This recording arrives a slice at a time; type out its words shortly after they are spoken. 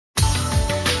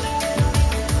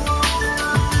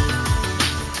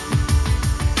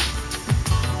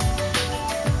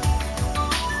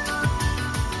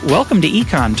Welcome to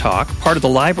Econ Talk, part of the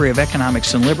Library of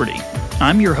Economics and Liberty.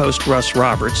 I'm your host, Russ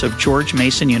Roberts of George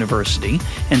Mason University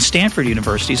and Stanford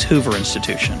University's Hoover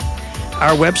Institution.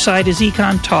 Our website is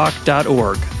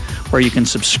econtalk.org, where you can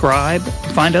subscribe,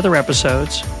 find other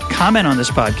episodes, comment on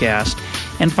this podcast,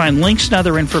 and find links and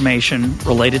other information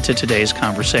related to today's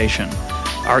conversation.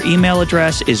 Our email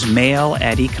address is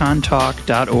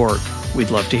mail@econtalk.org.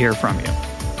 We'd love to hear from you.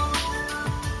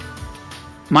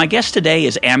 My guest today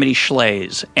is Amity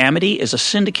Shlaes. Amity is a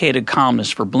syndicated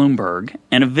columnist for Bloomberg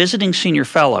and a visiting senior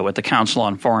fellow at the Council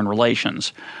on Foreign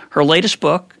Relations. Her latest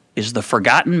book is The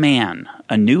Forgotten Man,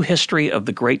 A New History of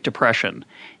the Great Depression.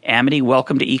 Amity,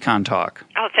 welcome to Econ Talk.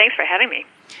 Oh, thanks for having me.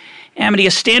 Amity,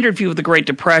 a standard view of the Great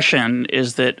Depression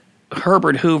is that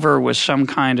Herbert Hoover was some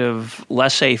kind of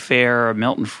laissez-faire,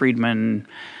 Milton Friedman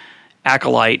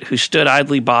acolyte who stood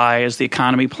idly by as the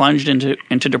economy plunged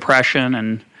into depression,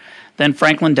 and then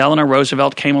Franklin Delano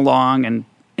Roosevelt came along, and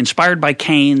inspired by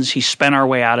Keynes, he spent our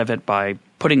way out of it by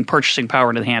putting purchasing power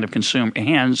into the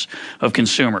hands of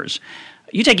consumers.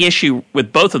 You take issue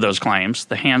with both of those claims,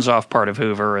 the hands-off part of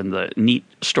Hoover and the neat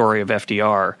story of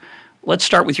FDR. Let's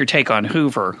start with your take on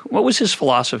Hoover. What was his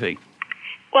philosophy?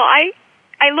 Well, I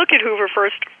look at Hoover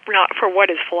first not for what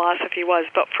his philosophy was,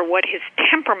 but for what his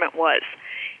temperament was.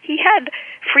 He had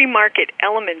free market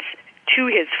elements to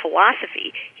his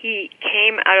philosophy. He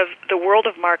came out of the world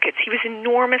of markets. He was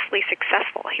enormously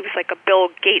successful. He was like a Bill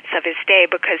Gates of his day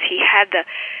because he had the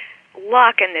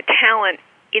luck and the talent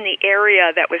in the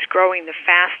area that was growing the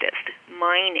fastest,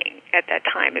 mining at that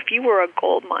time. If you were a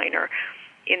gold miner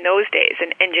in those days,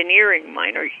 an engineering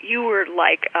miner, you were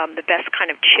like the best kind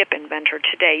of chip inventor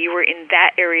today. You were in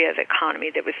that area of the economy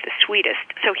that was the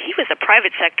sweetest. So he was a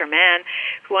private sector man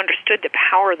who understood the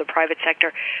power of the private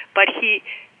sector, but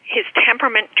his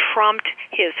temperament trumped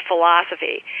his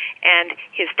philosophy, and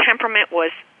his temperament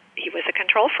was he was a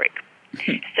control freak.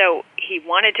 So he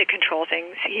wanted to control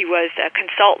things. He was a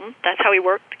consultant. That's how he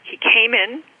worked. He came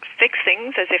in, fixed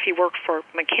things as if he worked for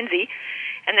McKinsey,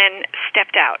 and then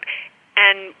stepped out.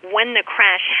 And when the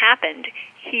crash happened,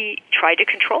 he tried to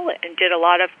control it and did a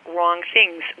lot of wrong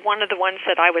things. One of the ones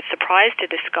that I was surprised to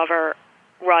discover,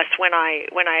 Russ, when I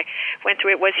went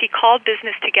through it, was he called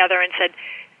business together and said,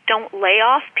 don't lay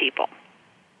off people,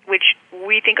 which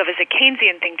we think of as a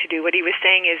Keynesian thing to do. What he was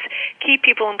saying is keep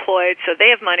people employed so they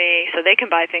have money, so they can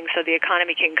buy things, so the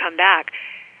economy can come back.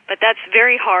 But that's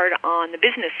very hard on the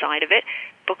business side of it,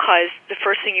 because the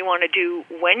first thing you want to do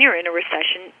when you're in a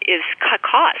recession is cut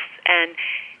costs. And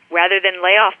rather than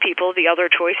lay off people, the other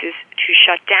choice is to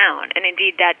shut down. And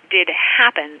indeed, that did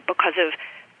happen because of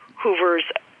Hoover's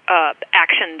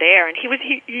action there. And he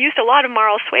used a lot of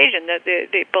moral suasion.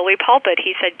 The bully pulpit,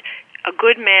 he said, a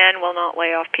good man will not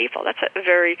lay off people. That's a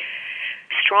very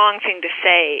strong thing to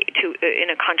say in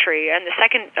a country. And the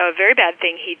second very bad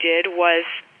thing he did was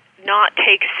not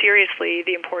take seriously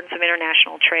the importance of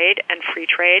international trade and free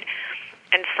trade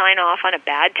and sign off on a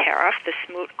bad tariff, the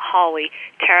Smoot-Hawley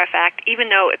Tariff Act, even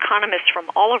though economists from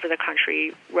all over the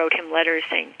country wrote him letters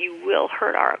saying, you will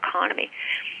hurt our economy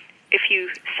if you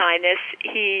sign this.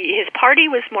 His party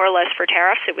was more or less for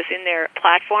tariffs. It was in their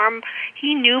platform.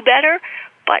 He knew better,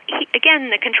 but again,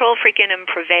 the control freak in him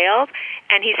prevailed,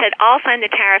 and he said, I'll sign the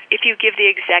tariff if you give the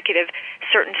executive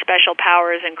certain special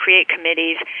powers and create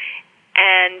committees.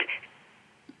 And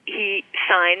he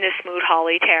signed the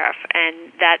Smoot-Hawley tariff,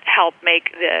 and that helped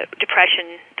make the crash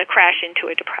into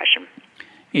a depression.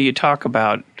 You talk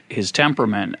about his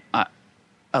temperament.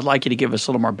 I'd like you to give us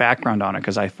a little more background on it,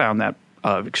 because I found that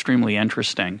extremely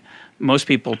interesting. Most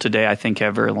people today, I think,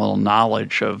 have very little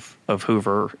knowledge of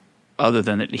Hoover, other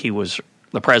than that he was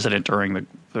the president during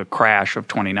the crash of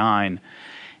 '29,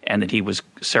 and that he was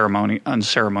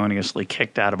unceremoniously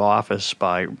kicked out of office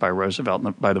by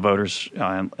Roosevelt, by the voters,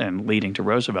 and leading to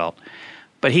Roosevelt.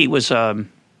 But he was an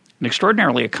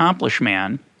extraordinarily accomplished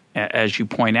man, as you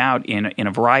point out, in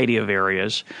a variety of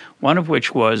areas. One of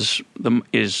which was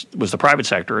the private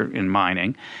sector in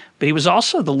mining, but he was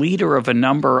also the leader of a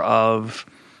number of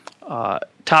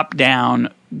top-down,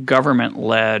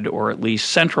 government-led, or at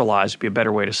least centralized, would be a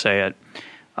better way to say it,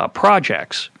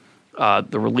 projects.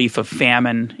 The relief of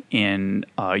famine in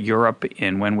Europe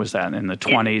when was that? In the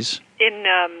 20s?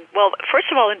 Well, first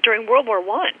of all, during World War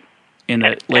I. In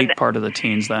the late part of the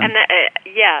teens then? And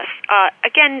yes.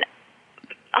 Again,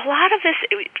 a lot of this,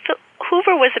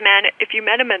 Hoover was a man, if you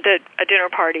met him at a dinner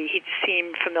party, he'd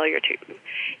seem familiar to you.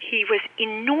 He was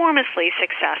enormously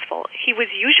successful. He was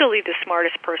usually the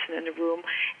smartest person in the room,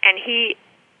 and he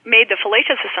made the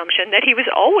fallacious assumption that he was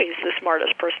always the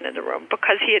smartest person in the room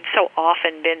because he had so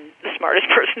often been the smartest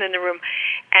person in the room.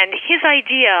 And his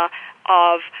idea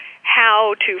of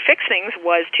how to fix things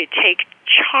was to take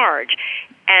charge.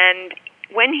 And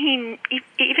when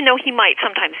even though he might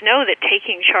sometimes know that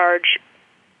taking charge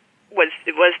was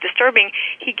disturbing,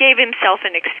 he gave himself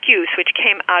an excuse, which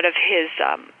came out of his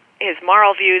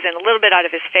moral views and a little bit out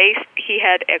of his faith. He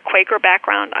had a Quaker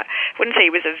background. I wouldn't say he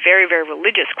was a very, very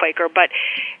religious Quaker, but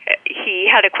he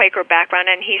had a Quaker background,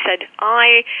 and he said,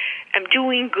 I am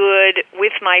doing good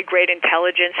with my great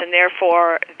intelligence, and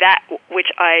therefore that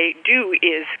which I do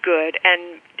is good.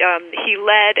 And he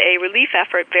led a relief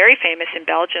effort, very famous in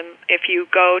Belgium. If you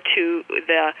go to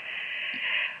the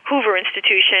Hoover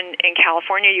Institution in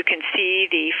California, you can see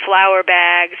the flower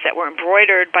bags that were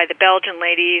embroidered by the Belgian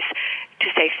ladies to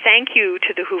say thank you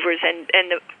to the Hoovers, and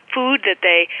the food that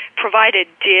they provided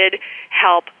did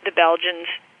help the Belgians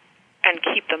and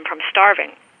keep them from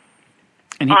starving.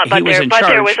 And he was in charge. But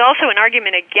there was also an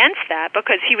argument against that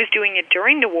because he was doing it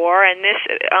during the war, and this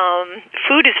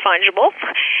food is fungible,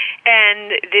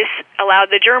 and this allowed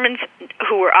the Germans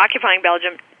who were occupying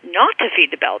Belgium not to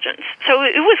feed the Belgians. So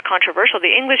it was controversial.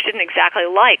 The English didn't exactly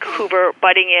like Hoover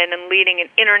butting in and leading an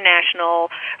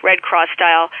international Red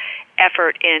Cross-style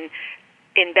effort in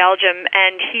Belgium,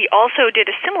 and he also did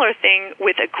a similar thing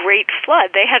with a great flood.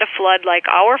 They had a flood like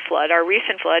our flood, our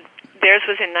recent flood. Theirs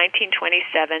was in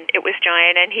 1927. It was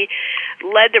giant, and he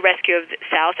led the rescue of the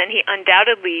South, and he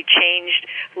undoubtedly changed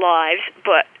lives.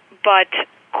 But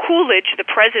Coolidge, the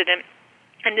president,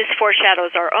 and this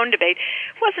foreshadows our own debate,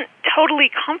 wasn't totally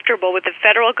comfortable with the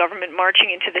federal government marching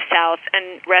into the South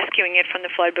and rescuing it from the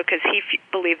flood because he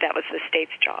believed that was the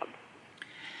state's job.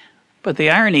 But the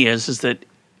irony is that,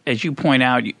 as you point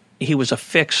out, he was a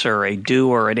fixer, a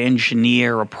doer, an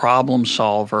engineer, a problem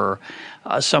solver,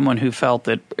 someone who felt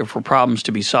that for problems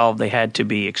to be solved, they had to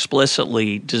be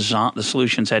explicitly designed, the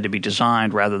solutions had to be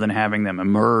designed rather than having them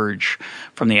emerge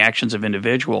from the actions of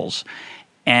individuals.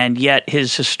 And yet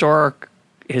his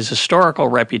historical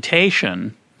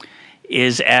reputation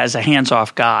is as a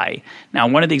hands-off guy. Now,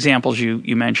 one of the examples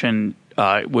you mentioned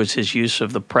was his use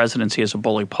of the presidency as a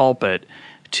bully pulpit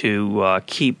to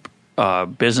keep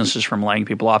businesses from laying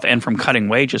people off and from cutting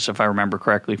wages, if I remember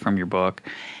correctly from your book.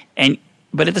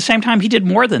 But at the same time, he did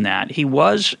more than that. He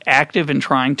was active in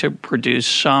trying to produce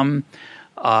some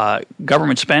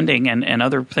government spending and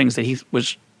other things that he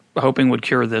was hoping would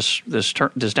cure this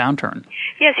downturn.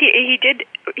 Yes, he did.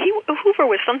 Hoover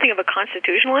was something of a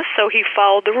constitutionalist, so he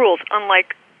followed the rules,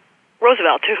 unlike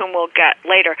Roosevelt, to whom we'll get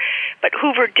later. But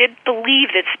Hoover did believe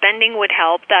that spending would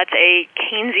help. That's a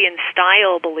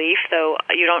Keynesian-style belief, though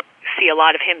you don't see a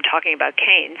lot of him talking about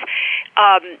Keynes.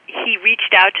 He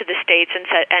reached out to the states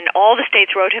and all the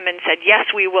states wrote him and said, yes,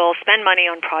 we will spend money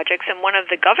on projects. And one of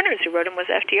the governors who wrote him was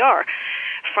FDR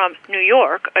from New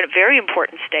York, a very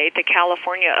important state, the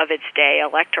California of its day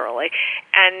electorally,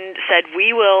 and said,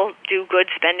 we will do good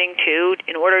spending too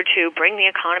in order to bring the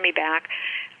economy back.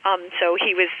 So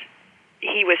he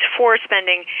was for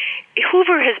spending.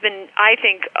 Hoover has been, I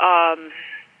think,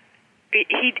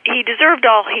 he deserved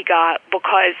all he got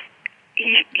because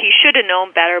he should have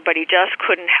known better, but he just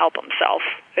couldn't help himself,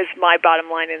 is my bottom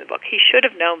line in the book. He should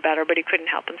have known better, but he couldn't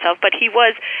help himself. But he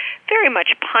was very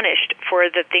much punished for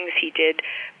the things he did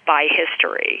by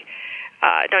history.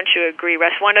 Don't you agree,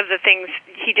 Russ? One of the things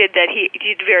he did that he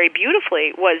did very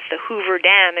beautifully was the Hoover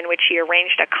Dam, in which he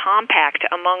arranged a compact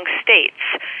among states,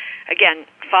 again,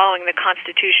 following the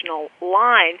constitutional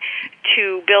line,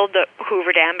 to build the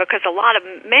Hoover Dam, because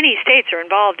many states are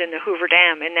involved in the Hoover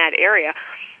Dam in that area.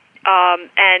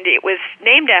 And it was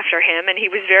named after him, and he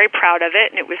was very proud of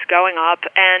it, and it was going up.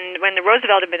 And when the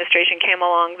Roosevelt administration came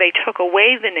along, they took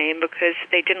away the name because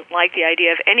they didn't like the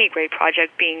idea of any great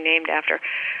project being named after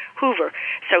Hoover.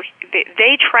 So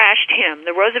they trashed him.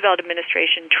 The Roosevelt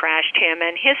administration trashed him,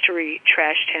 and history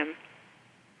trashed him.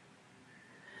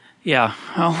 Yeah,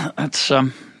 well, that's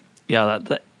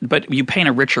but you paint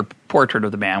a richer portrait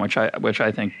of the man, which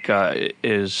I think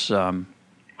is.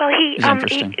 Well, he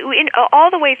all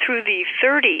the way through the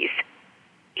 30s,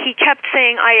 he kept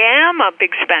saying, "I am a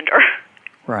big spender."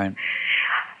 Right.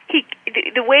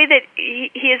 The way that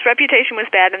his reputation was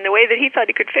bad, and the way that he thought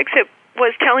he could fix it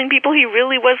was telling people he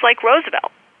really was like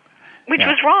Roosevelt, which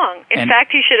was wrong. In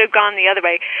fact, he should have gone the other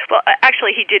way. Well,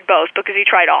 actually, he did both because he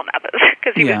tried all methods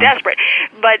because he was desperate.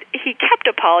 But he kept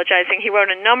apologizing. He wrote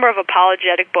a number of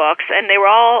apologetic books, and they were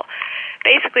all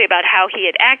basically about how he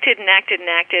had acted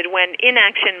when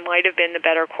inaction might have been the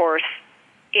better course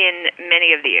in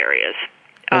many of the areas.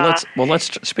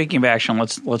 Speaking of action,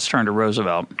 let's turn to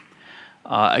Roosevelt.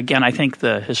 Again, I think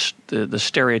the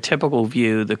stereotypical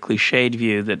view, the cliched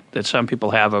view that some people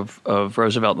have of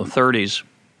Roosevelt in the 30s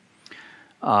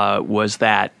was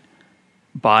that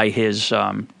by his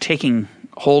taking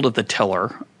hold of the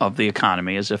tiller of the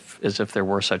economy, as if there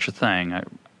were such a thing.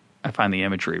 I find the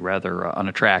imagery rather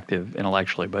unattractive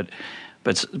intellectually, but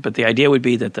the idea would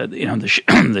be that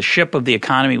the ship of the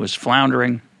economy was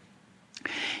floundering,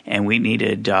 and we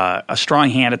needed a strong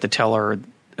hand at the tiller.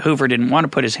 Hoover didn't want to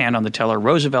put his hand on the tiller.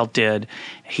 Roosevelt did.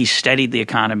 He steadied the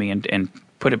economy and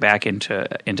put it back into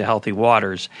healthy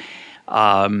waters.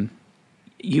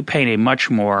 You paint a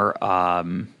much more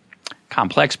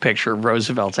complex picture of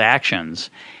Roosevelt's actions,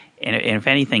 and if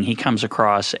anything, he comes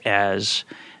across as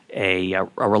a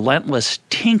relentless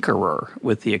tinkerer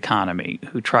with the economy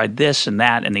who tried this and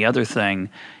that and the other thing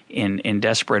in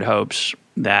desperate hopes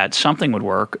that something would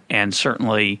work, and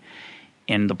certainly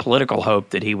in the political hope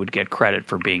that he would get credit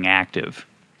for being active.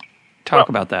 Talk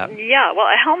about that. Yeah, well,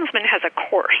 a helmsman has a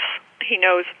course. He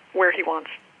knows where he wants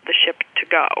the ship to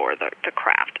go, or the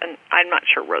craft, and I'm not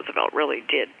sure Roosevelt really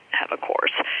did have a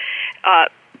course.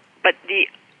 But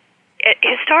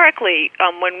historically,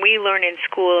 when we learn in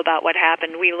school about what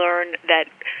happened, we learn that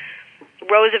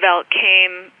Roosevelt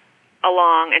came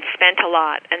along and spent a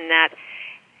lot, and that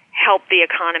helped the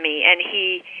economy. And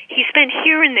he spent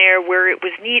here and there where it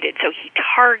was needed, so he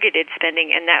targeted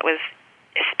spending, and that was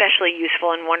especially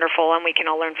useful and wonderful, and we can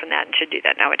all learn from that and should do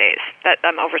that nowadays. That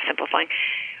I'm oversimplifying.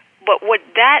 But what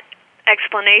that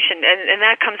explanation, and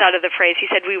that comes out of the phrase, he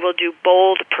said, we will do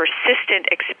bold, persistent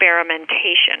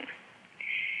experimentation.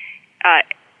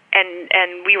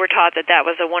 And we were taught that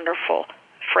was a wonderful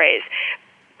phrase.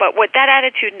 But what that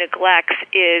attitude neglects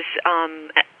is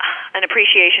an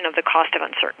appreciation of the cost of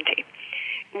uncertainty.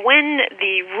 When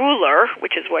the ruler,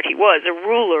 which is what he was, a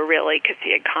ruler really, because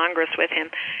he had Congress with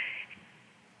him,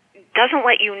 doesn't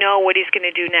let you know what he's going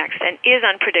to do next and is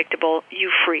unpredictable, you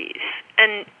freeze.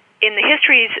 And in the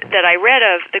histories that I read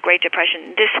of the Great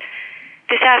Depression,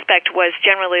 this aspect was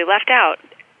generally left out.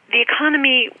 The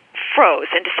economy froze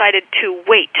and decided to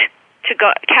wait.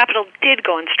 Capital did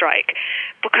go on strike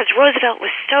because Roosevelt was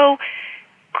so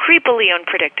creepily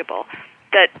unpredictable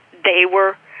that they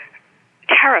were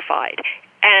terrified,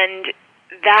 and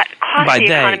that cost the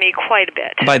economy quite a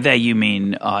bit. By they, you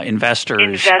mean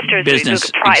investors, business you look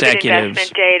at private executives.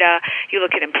 Investment data, you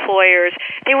look at employers.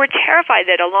 They were terrified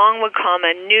that along would come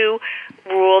a new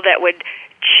rule that would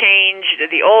change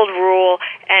the old rule,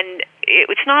 and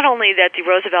it's not only that the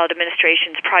Roosevelt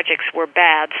administration's projects were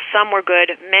bad, some were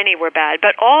good, many were bad,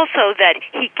 but also that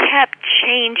he kept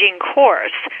changing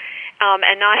course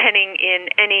and not heading in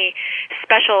any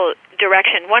special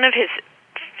direction. One of his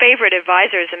favorite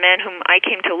advisors, a man whom I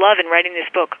came to love in writing this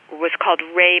book, was called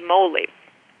Ray Moley.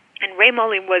 And Ray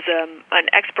Moley was an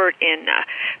expert in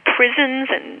prisons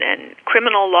and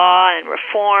criminal law and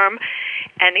reform,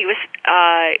 and he was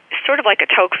sort of like a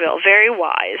Tocqueville, very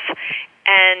wise.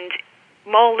 And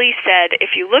Moley said,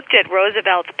 if you looked at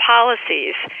Roosevelt's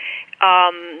policies,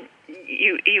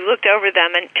 you looked over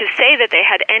them, and to say that they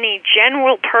had any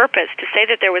general purpose, to say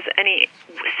that there was any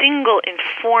single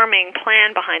informing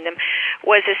plan behind them,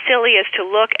 was as silly as to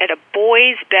look at a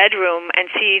boy's bedroom and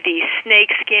see the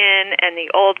snakeskin and the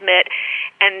old mitt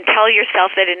and tell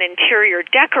yourself that an interior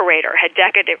decorator had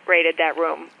decorated that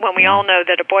room, when we all know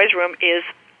that a boy's room is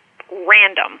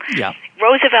random. Yeah.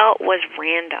 Roosevelt was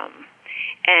random.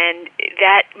 And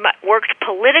that worked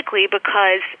politically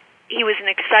because he was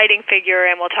an exciting figure,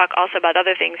 and we'll talk also about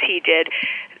other things he did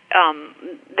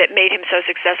that made him so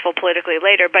successful politically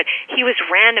later. But he was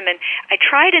random, and I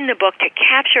tried in the book to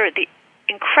capture the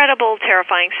incredible,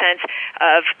 terrifying sense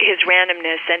of his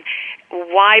randomness and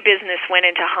why business went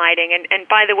into hiding. And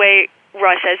by the way,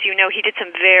 Russ, as you know, he did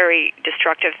some very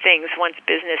destructive things once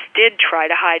business did try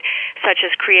to hide, such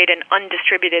as create an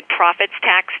undistributed profits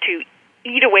tax to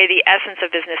eat away the essence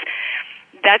of business.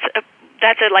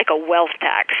 That's like a wealth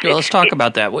tax. Well, let's talk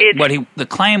about that. The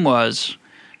claim was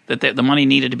that the money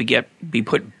needed to be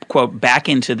put, quote, back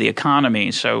into the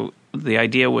economy. So the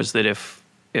idea was that if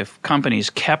companies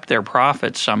kept their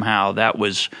profits somehow, that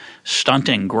was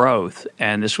stunting growth,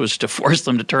 and this was to force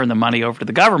them to turn the money over to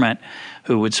the government,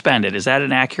 who would spend it. Is that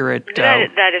an accurate?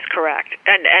 That is correct,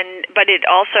 but it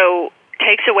also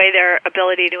takes away their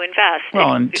ability to invest.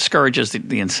 Well, and discourages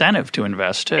the incentive to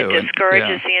invest, too. It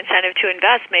discourages the incentive to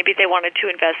invest. Maybe they wanted to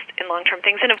invest in long-term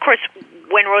things. And, of course,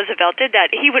 when Roosevelt did that,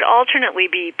 he would alternately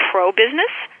be pro-business,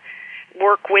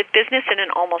 work with business in an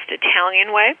almost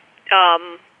Italian way,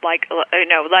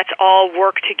 let's all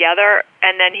work together,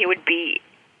 and then he would be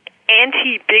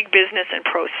anti-big business and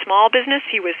pro-small business.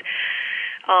 He was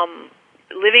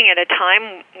living at a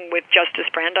time with Justice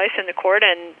Brandeis in the court,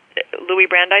 and Louis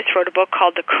Brandeis wrote a book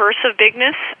called The Curse of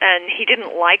Bigness, and he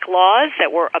didn't like laws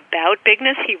that were about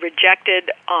bigness. He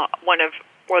rejected one of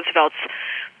Roosevelt's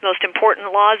most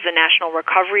important laws, the National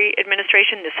Recovery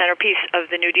Administration, the centerpiece of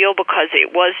the New Deal, because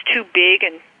it was too big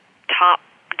and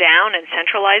top-down and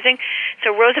centralizing.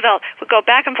 So Roosevelt would go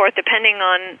back and forth depending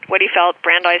on what he felt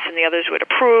Brandeis and the others would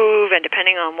approve, and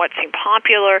depending on what seemed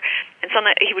popular. And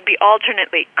sometimes he would be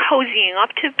alternately cozying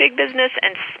up to big business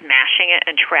and smashing it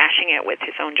and trashing it with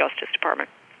his own Justice Department.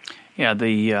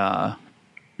 Yeah,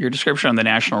 your description of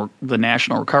the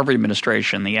National Recovery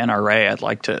Administration, the NRA, I'd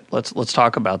like to let's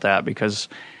talk about that, because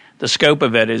the scope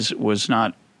of it was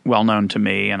not well known to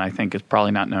me, and I think it's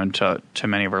probably not known to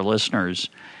many of our listeners.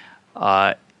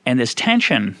 And this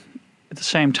tension at the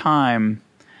same time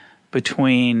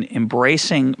between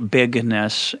embracing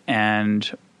bigness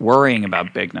and worrying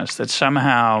about bigness, that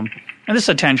somehow, and this is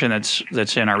a tension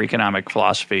that's in our economic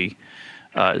philosophy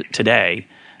today.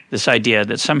 This idea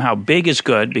that somehow big is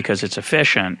good because it's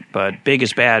efficient, but big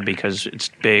is bad because it's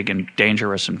big and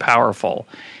dangerous and powerful.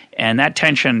 And that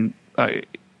tension,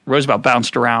 Roosevelt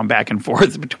bounced around back and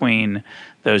forth between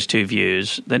those two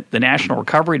views. The National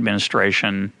Recovery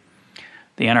Administration,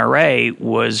 the NRA,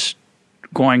 was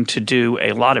going to do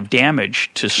a lot of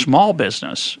damage to small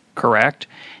business, correct?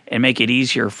 And make it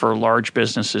easier for large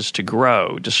businesses to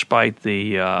grow, despite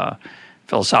the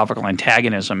philosophical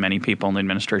antagonism many people in the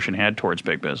administration had towards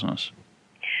big business.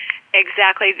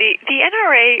 Exactly. The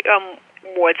NRA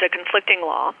was a conflicting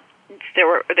law. There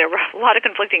were a lot of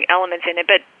conflicting elements in it,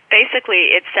 but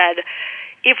basically it said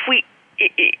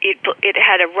it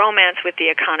had a romance with the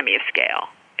economy of scale.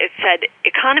 It said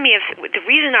the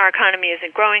reason our economy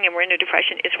isn't growing and we're in a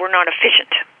depression is we're not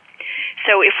efficient.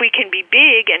 So if we can be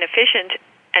big and efficient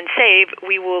and save,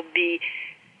 we will be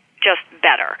just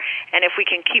better. And if we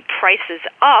can keep prices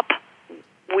up,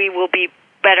 we will be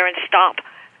better and stop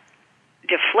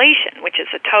deflation, which is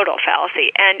a total fallacy.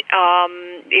 And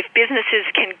if businesses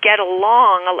can get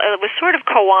along, it was sort of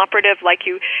cooperative, like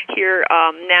you hear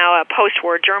now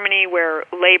post-war Germany, where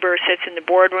labor sits in the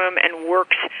boardroom and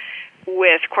works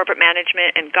with corporate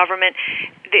management and government.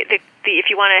 If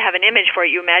you want to have an image for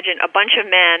it, you imagine a bunch of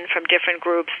men from different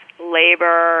groups,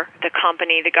 labor, the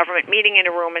company, the government, meeting in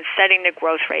a room and setting the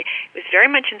growth rate. It was very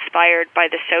much inspired by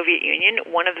the Soviet Union.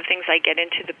 One of the things I get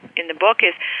into in the book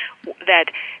is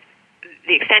that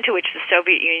the extent to which the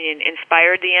Soviet Union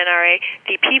inspired the NRA,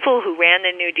 the people who ran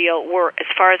the New Deal were, as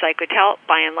far as I could tell,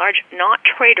 by and large, not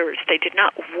traitors. They did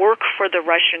not work for the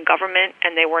Russian government,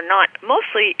 and they were not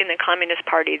mostly in the Communist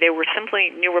Party. They were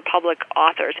simply New Republic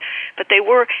authors, but they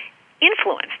were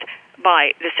influenced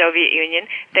by the Soviet Union.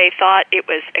 They thought it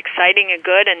was exciting and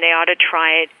good, and they ought to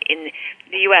try it in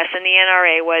the U.S., and the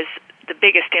NRA was the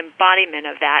biggest embodiment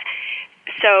of that.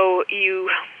 So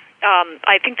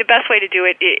I think the best way to do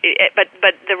it, but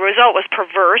the result was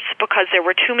perverse because there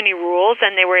were too many rules,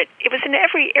 and it was in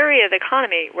every area of the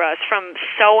economy, Russ, from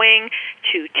sewing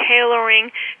to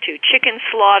tailoring to chicken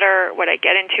slaughter, what I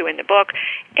get into in the book.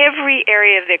 Every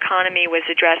area of the economy was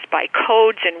addressed by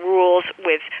codes and rules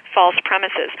with false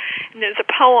premises. And there's a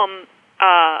poem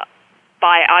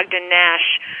by Ogden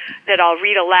Nash that I'll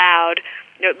read aloud,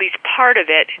 at least part of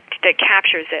it, that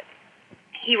captures it.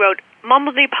 He wrote,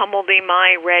 "Mumbledy-pumbledy,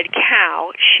 my red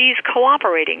cow, she's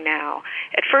cooperating now.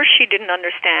 At first she didn't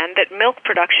understand that milk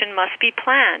production must be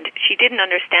planned. She didn't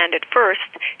understand at first.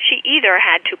 She either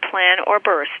had to plan or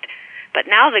burst. But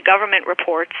now the government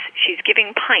reports she's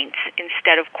giving pints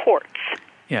instead of quarts."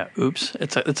 Yeah, oops.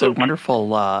 It's a wonderful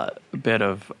bit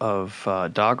of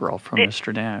doggerel from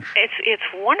Mr. Nash. It's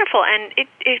wonderful, and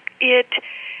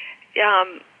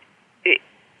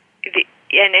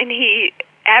and he.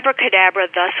 Abracadabra,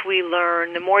 thus we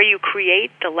learn. The more you create,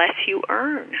 the less you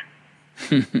earn.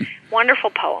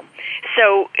 Wonderful poem.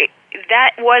 So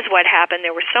that was what happened.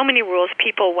 There were so many rules,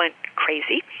 people went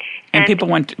crazy. And people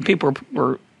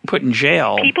were put in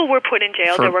jail. People were put in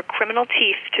jail. There were criminal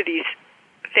teeth to these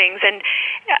things. And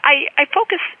I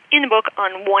focus in the book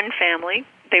on one family.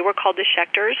 They were called the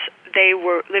Schechters. They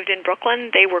lived in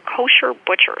Brooklyn. They were kosher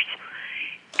butchers.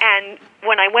 And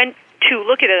when I went to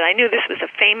look at it, I knew this was a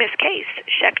famous case,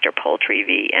 Schechter Poultry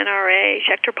v. NRA,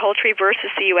 Schechter Poultry versus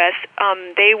the U.S.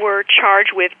 They were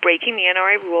charged with breaking the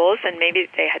NRA rules, and maybe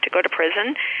they had to go to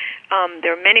prison.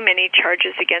 There were many, many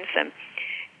charges against them.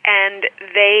 And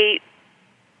they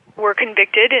were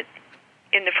convicted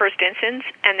in the first instance,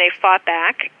 and they fought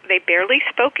back. They barely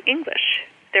spoke English.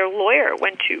 Their lawyer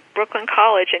went to Brooklyn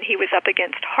College, and he was up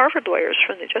against Harvard lawyers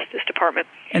from the Justice Department.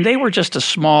 And they were just a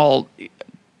small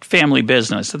family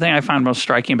business. The thing I found most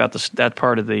striking about that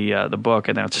part of the book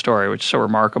and that story, which is so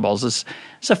remarkable, is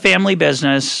it's a family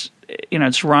business.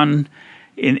 It's run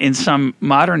in some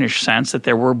modernish sense, that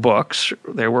there were books,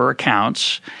 there were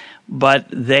accounts, but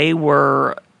they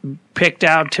were picked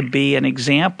out to be an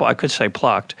example. I could say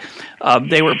plucked.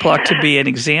 They were plucked to be an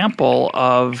example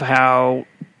of how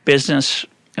business,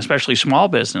 especially small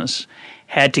business,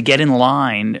 had to get in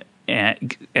line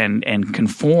and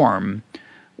conform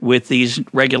with these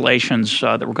regulations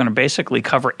that were going to basically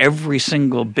cover every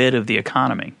single bit of the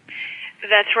economy.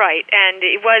 That's right, and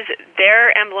it was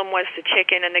their emblem was the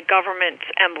chicken, and the government's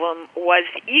emblem was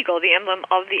the eagle. The emblem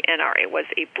of the NRA was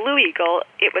a blue eagle.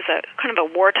 It was a kind of a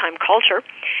wartime culture,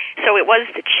 so it was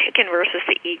the chicken versus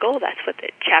the eagle. That's what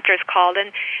the chapter is called.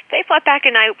 And they fought back,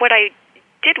 and what I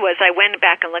did was I went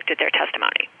back and looked at their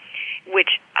testimony,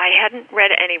 which I hadn't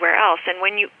read anywhere else. And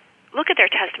when you look at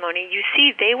their testimony, you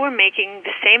see they were making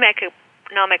the same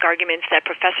economic arguments that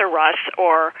Professor Russ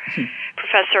or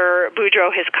Professor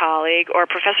Boudreaux, his colleague, or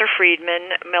Professor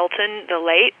Friedman, Milton the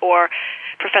late, or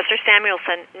Professor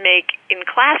Samuelson make in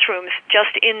classrooms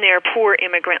just in their poor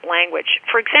immigrant language.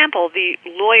 For example, the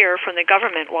lawyer from the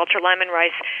government, Walter Lyman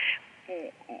Rice,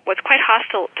 was quite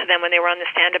hostile to them when they were on the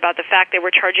stand about the fact they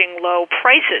were charging low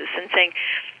prices and saying,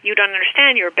 you don't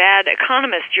understand, you're a bad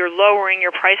economist, you're lowering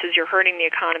your prices, you're hurting the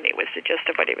economy, was the gist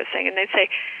of what he was saying. And they'd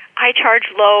say, I charge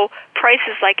low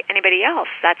prices like anybody else,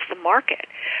 that's the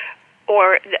market.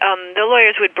 Or the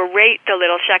lawyers would berate the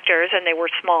little Schechters, and they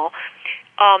were small,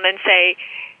 and say,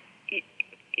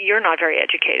 you're not very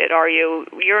educated, are you?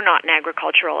 You're not an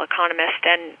agricultural economist.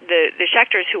 And the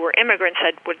Schechters, who were immigrants,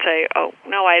 would say, oh,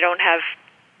 no, I don't have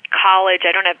college.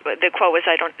 I don't have, the quote was,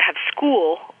 I don't have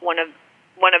school. One of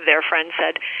their friends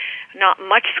said, not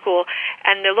much school.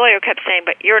 And the lawyer kept saying,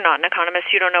 but you're not an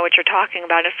economist. You don't know what you're talking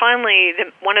about. And finally,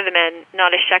 one of the men,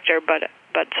 not a Schechter,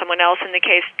 but someone else in the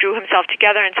case, drew himself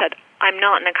together and said, I'm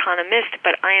not an economist,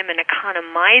 but I am an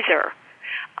economizer.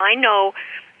 I know,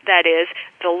 that is,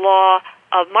 the law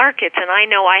of markets, and I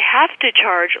know I have to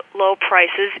charge low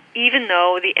prices even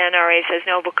though the NRA says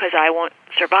no because I won't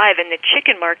survive. And the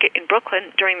chicken market in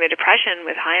Brooklyn during the Depression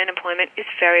with high unemployment is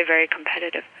very, very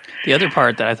competitive. The other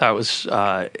part that I thought was,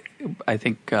 I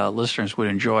think listeners would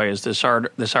enjoy is this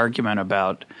argument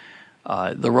about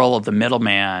the role of the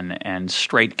middleman and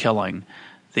straight killing.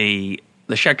 The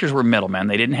Schechters were middlemen.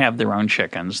 They didn't have their own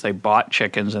chickens. They bought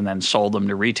chickens and then sold them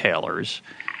to retailers.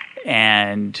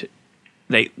 And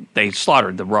they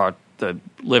slaughtered the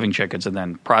living chickens and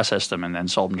then processed them and then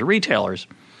sold them to retailers.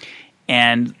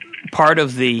 And part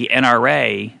of the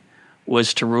NRA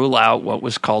was to rule out what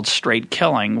was called straight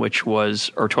killing, which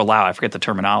was, or to allow, I forget the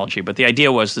terminology, but the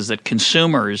idea was that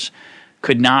consumers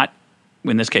could not,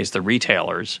 in this case the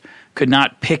retailers, could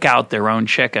not pick out their own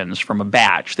chickens from a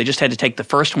batch. They just had to take the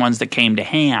first ones that came to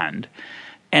hand.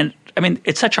 And, I mean,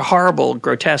 it's such a horrible,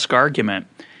 grotesque argument.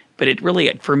 But it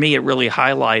really, for me, it really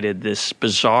highlighted this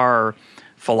bizarre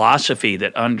philosophy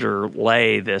that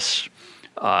underlay this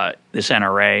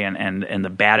NRA and the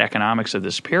bad economics of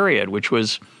this period, which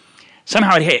was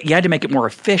somehow you had to make it more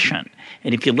efficient.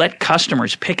 And if you let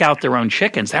customers pick out their own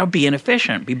chickens, that would be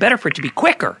inefficient. It'd be better for it to be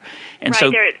quicker. And right. So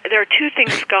there are two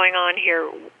things going on here.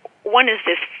 One is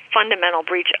this fundamental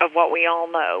breach of what we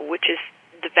all know, which is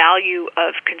the value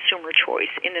of consumer choice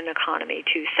in an economy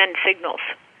to send signals.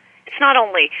 It's not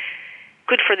only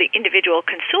good for the individual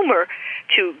consumer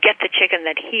to get the chicken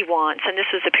that he wants, and this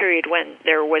was a period when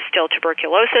there was still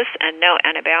tuberculosis and no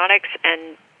antibiotics,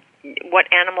 and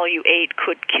what animal you ate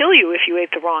could kill you if you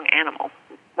ate the wrong animal,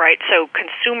 right? So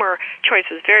consumer choice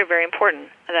was very, very important.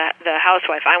 The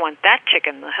housewife, I want that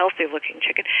chicken, the healthy-looking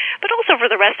chicken, but also for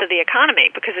the rest of the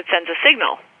economy because it sends a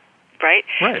signal. Right.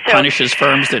 So, punishes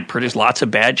firms that produce lots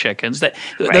of bad chickens. But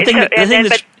the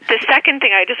second thing,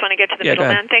 I just want to get to the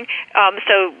middleman thing.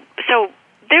 So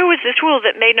there was this rule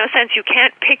that made no sense. You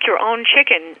can't pick your own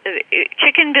chicken.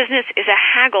 Chicken business is a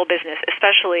haggle business,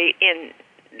 especially in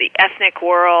the ethnic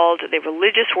world, the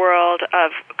religious world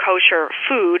of kosher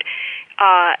food.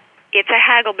 It's a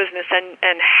haggle business,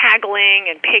 and haggling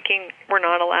and picking were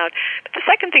not allowed. But the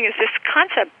second thing is this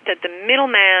concept that the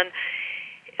middleman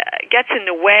gets in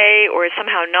the way or is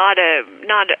somehow not a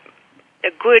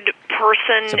good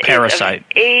person. It's a parasite.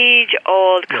 It's an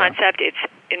age-old concept.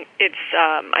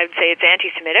 I would say it's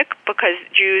anti-Semitic because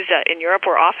Jews in Europe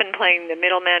were often playing the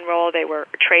middleman role. They were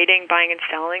trading, buying and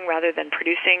selling rather than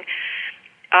producing.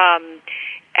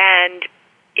 And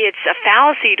it's a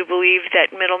fallacy to believe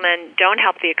that middlemen don't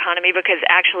help the economy because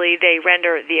actually they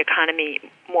render the economy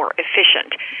more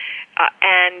efficient.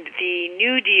 And the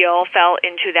New Deal fell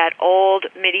into that old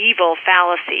medieval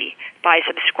fallacy by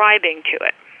subscribing to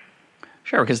it.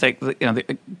 Sure, because they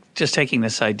just taking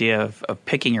this idea of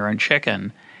picking your own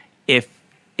chicken, if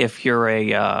you're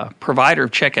a provider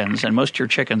of chickens and most of your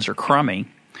chickens are crummy,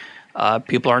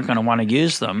 people aren't going to want to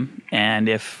use them. And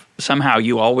if somehow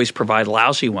you always provide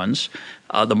lousy ones,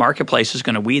 the marketplace is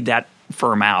going to weed that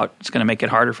firm out. It's going to make it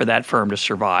harder for that firm to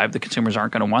survive. The consumers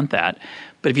aren't going to want that.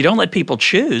 But if you don't let people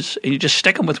choose and you just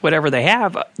stick them with whatever they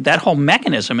have, that whole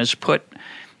mechanism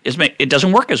it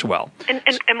doesn't work as well. And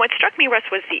what struck me, Russ,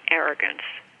 was the arrogance.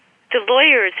 The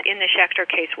lawyers in the Schechter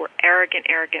case were arrogant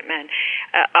men.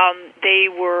 They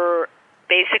were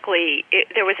basically,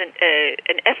 there was an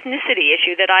ethnicity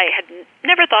issue that I had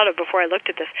never thought of before I looked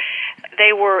at this.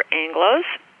 They were Anglos.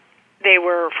 They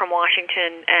were from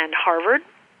Washington and Harvard,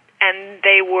 and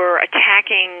they were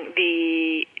attacking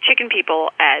the chicken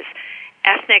people as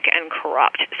ethnic and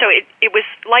corrupt. So it was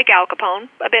like Al Capone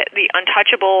a bit. The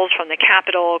untouchables from the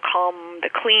Capitol come the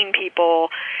clean people,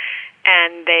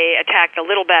 and they attack the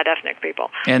little bad ethnic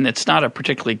people. And it's not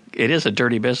it is a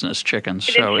dirty business, chickens.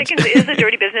 Chickens is a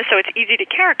dirty business, so it's easy to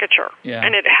caricature. Yeah.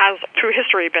 And it has, through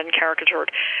history, been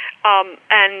caricatured.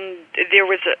 And there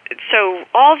was so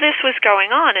all this was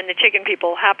going on, and the chicken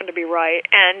people happened to be right,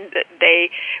 and they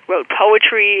wrote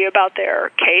poetry about their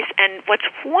case. And what's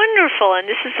wonderful, and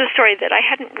this is a story that I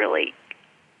hadn't really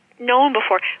known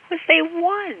before, was they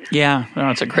won. Yeah, no,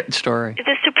 it's a great story.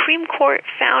 The Supreme Court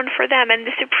found for them, and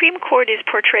the Supreme Court is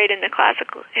portrayed in the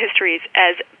classical histories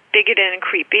as bigoted and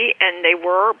creepy, and they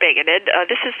were bigoted.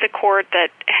 This is the court that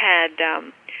had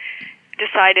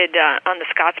decided on the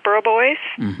Scottsboro Boys,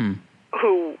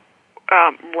 who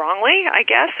wrongly, I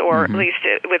guess, or at least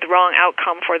with wrong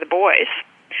outcome for the boys,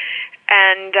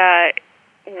 and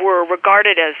were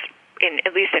regarded as,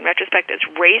 at least in retrospect, as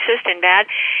racist and bad.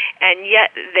 And yet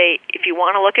if you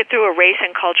want to look at through a race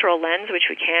and cultural lens, which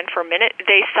we can for a minute,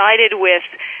 they sided with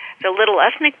the little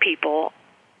ethnic people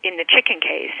in the chicken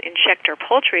case, in Schechter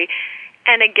Poultry,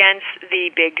 and against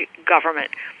the big government.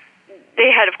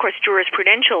 They had, of course,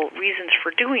 jurisprudential reasons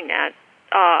for doing that.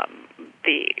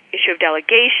 The issue of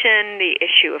delegation, the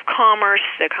issue of commerce,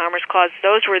 the Commerce Clause,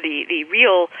 those were the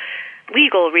real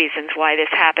legal reasons why this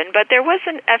happened, but there was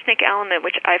an ethnic element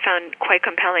which I found quite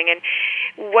compelling. And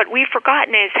what we've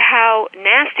forgotten is how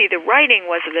nasty the writing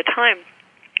was at the time.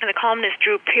 And the columnist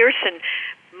Drew Pearson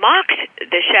mocked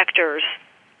the Schechters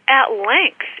at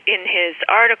length in his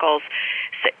articles,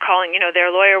 calling,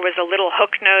 their lawyer was a little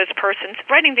hook-nosed person,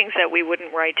 writing things that we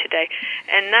wouldn't write today.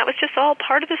 And that was just all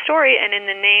part of the story and in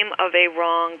the name of a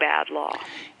wrong, bad law.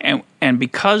 And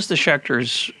because the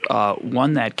Schechters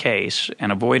won that case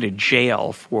and avoided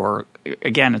jail for,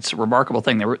 again, it's a remarkable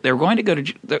thing. They were going to go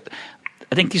to,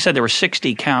 I think you said there were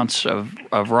 60 counts of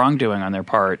wrongdoing on their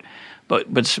part,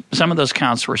 but some of those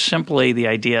counts were simply the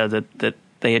idea that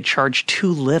they had charged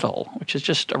too little, which is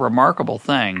just a remarkable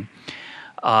thing.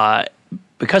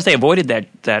 Because they avoided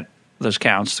those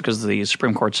counts, because the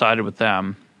Supreme Court sided with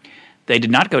them, they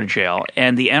did not go to jail,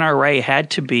 and the NRA had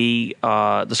to be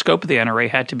the scope of the NRA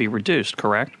had to be reduced.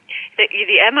 Correct?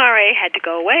 The MRA had to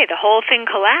go away. The whole thing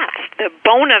collapsed. The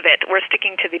bone of it, we're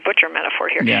sticking to the butcher metaphor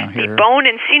here. Yeah, the bone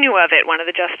and sinew of it, one of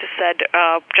the justices said,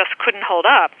 just couldn't hold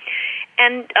up.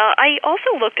 And I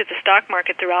also looked at the stock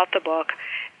market throughout the book,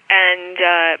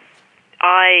 and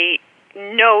I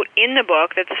note in the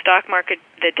book that the stock market,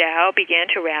 the Dow, began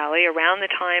to rally around the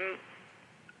time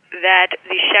that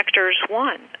the Schechters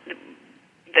won.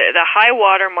 The high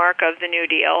water mark of the New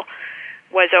Deal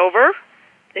was over.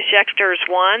 The Schechters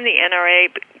won. The NRA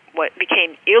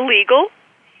became illegal,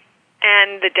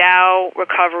 and the Dow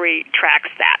recovery tracks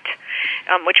that,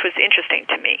 which was interesting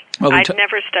to me. Well, I'd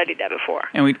never studied that before.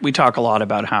 And we talk a lot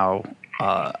about how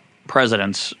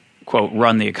presidents, quote,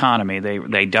 run the economy.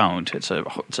 They don't. It's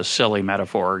a silly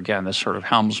metaphor. Again, this sort of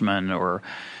helmsman or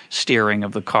steering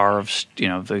of the car of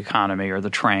the economy or the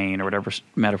train or whatever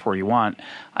metaphor you want.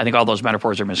 I think all those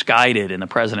metaphors are misguided, and the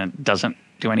president doesn't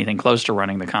do anything close to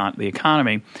running the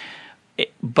economy.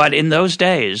 But in those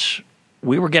days,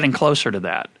 we were getting closer to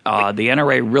that. The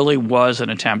NRA really was an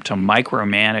attempt to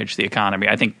micromanage the economy.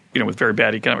 I think, with very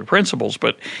bad economic principles,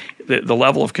 but the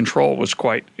level of control was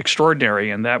quite extraordinary,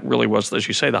 and that really was, as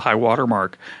you say, the high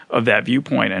watermark of that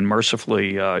viewpoint. And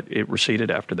mercifully, it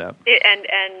receded after that. And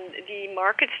the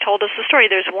markets told us the story.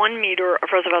 There's one meter of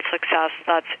Roosevelt's success.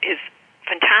 That's his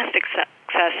fantastic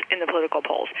success in the political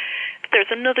polls. But there's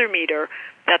another meter.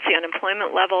 That's the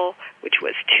unemployment level, which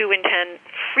was 2 in 10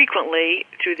 frequently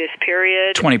through this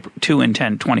period. 2 in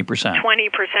 10, 20%.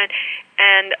 20%.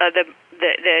 And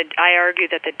I argue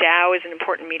that the Dow is an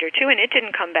important meter too, and it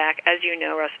didn't come back, as you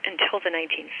know, Russ, until the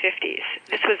 1950s.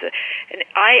 This was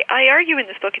I argue in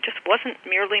this book it just wasn't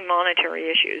merely monetary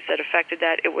issues that affected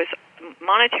that. It was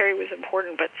monetary was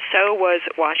important, but so was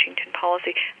Washington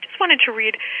policy. I just wanted to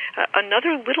read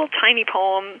another little tiny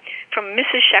poem from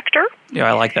Mrs. Schechter. Yeah,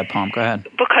 I like that poem. Go ahead.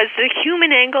 Because the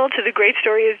human angle to the great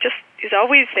story is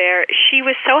always there. She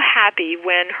was so happy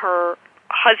when her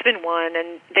husband won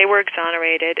and they were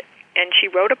exonerated, and she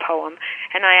wrote a poem,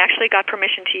 and I actually got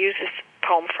permission to use this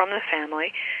poem from the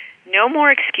family. No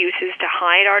more excuses to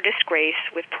hide our disgrace.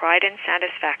 With pride and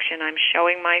satisfaction I'm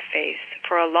showing my face.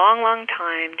 For a long, long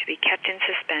time to be kept in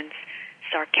suspense,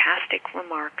 sarcastic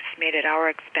remarks made at our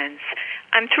expense.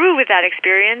 I'm through with that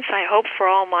experience, I hope, for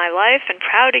all my life, and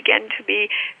proud again to be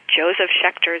Joseph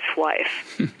Schechter's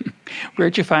wife.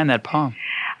 Where'd you find that poem?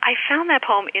 I found that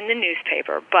poem in the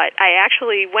newspaper, but I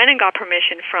actually went and got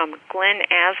permission from Glenn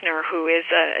Asner, who is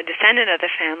a descendant of the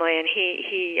family, and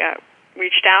he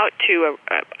reached out to,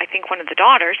 I think, one of the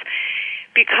daughters,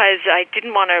 because I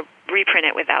didn't want to reprint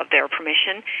it without their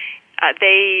permission.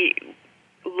 The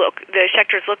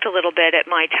Schechters looked a little bit at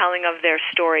my telling of their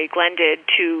story, Glenn did,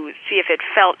 to see if it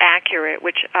felt accurate,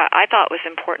 which I thought was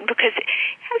important because it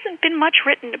hasn't been much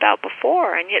written about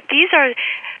before, and yet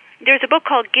there's a book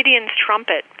called Gideon's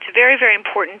Trumpet. It's very, very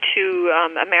important to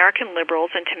American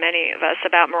liberals and to many of us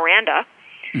about Miranda.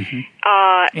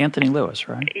 Mm-hmm. Anthony Lewis,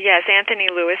 right? Yes, Anthony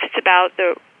Lewis. It's about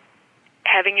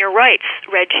having your rights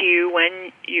read to you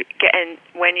when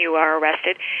you are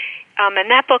arrested. And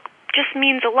that book just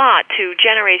means a lot to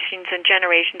generations and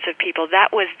generations of people.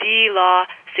 That was the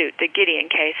lawsuit, the Gideon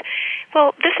case.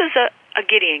 Well, this is a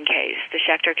Gideon case, the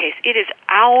Schechter case. It is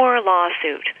our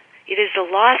lawsuit. It is the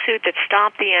lawsuit that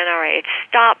stopped the NRA. It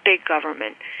stopped big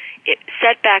government. It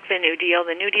set back the New Deal.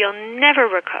 The New Deal never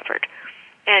recovered.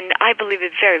 And I believe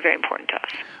it's very, very important to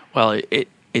us. Well,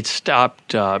 it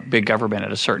stopped big government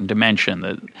at a certain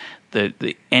dimension.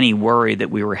 Any worry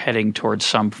that we were heading towards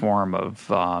some form of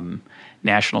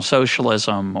National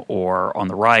Socialism or on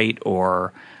the right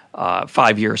or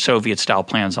 5-year Soviet-style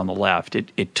plans on the left,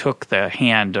 it took the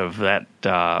hand of that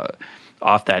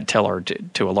off that tiller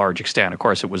to a large extent. Of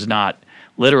course, it was not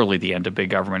literally the end of big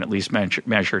government, at least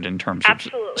measured in terms of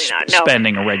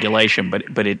spending or regulation,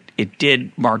 but it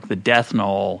did mark the death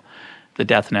knell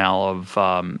of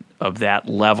that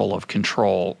level of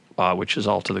control, which is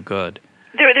all to the good.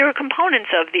 There were components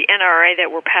of the NRA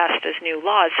that were passed as new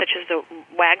laws, such as the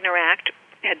Wagner Act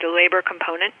had the labor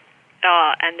component,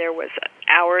 and there was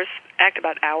Hours Act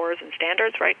about hours and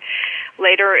standards, right?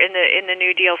 Later in the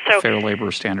New Deal, so Fair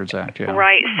Labor Standards Act, yeah.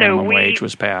 Right. So minimum wage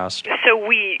was passed. So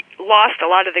we lost a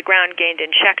lot of the ground gained in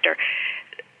Schechter.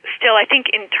 Still, I think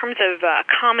in terms of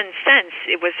common sense,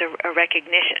 it was a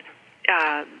recognition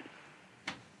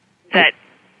that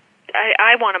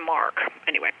I want to mark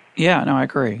anyway. Yeah, no, I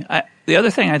agree. The other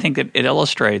thing I think that it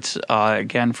illustrates,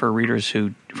 again, for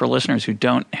listeners who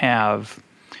don't have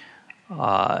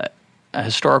a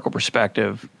historical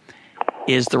perspective,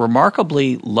 is the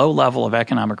remarkably low level of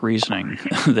economic reasoning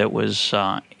that was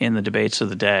in the debates of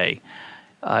the day.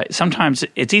 Sometimes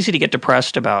it's easy to get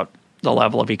depressed about the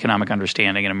level of economic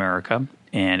understanding in America,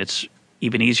 and it's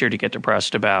even easier to get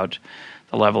depressed about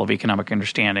the level of economic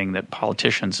understanding that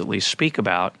politicians at least speak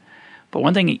about. But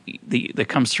one thing that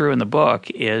comes through in the book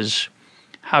is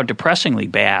how depressingly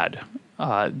bad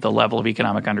the level of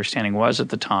economic understanding was at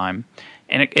the time.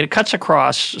 And it cuts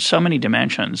across so many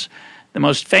dimensions. The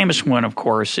most famous one, of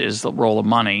course, is the role of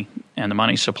money and the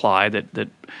money supply that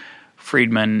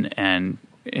Friedman and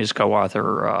his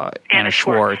co-author Anna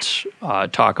Schwartz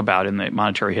talk about in the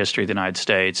Monetary History of the United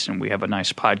States. And we have a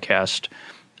nice podcast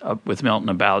with Milton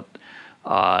about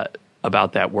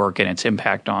that work and its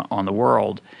impact on the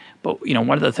world. But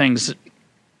one of the things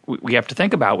we have to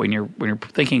think about when you're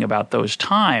thinking about those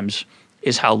times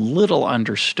is how little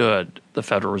understood the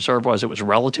Federal Reserve was. It was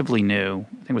relatively new.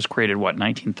 I think it was created,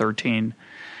 1913?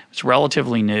 It's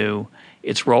relatively new.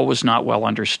 Its role was not well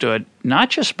understood, not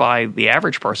just by the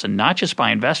average person, not just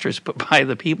by investors, but by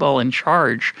the people in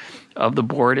charge of the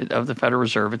board of the Federal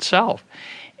Reserve itself.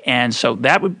 And so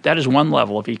that is one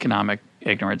level of economic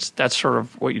ignorance. That's sort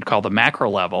of what you'd call the macro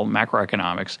level,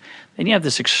 macroeconomics. Then you have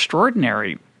this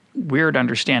extraordinary, weird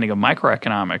understanding of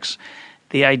microeconomics,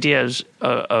 the ideas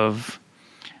of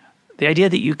the idea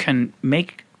that you can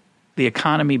make the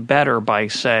economy better by,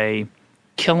 say,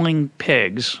 killing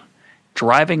pigs,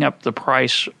 driving up the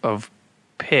price of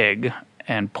pig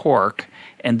and pork,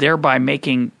 and thereby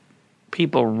making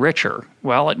people richer.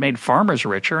 Well, it made farmers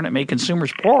richer and it made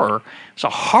consumers poorer. It's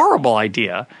a horrible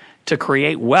idea to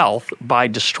create wealth by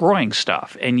destroying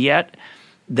stuff. And yet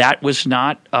that was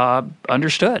not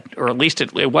understood, or at least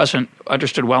it wasn't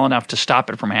understood well enough to stop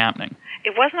it from happening.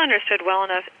 It wasn't understood well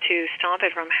enough to stop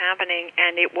it from happening,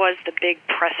 and it was the big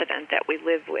precedent that we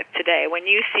live with today. When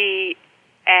you see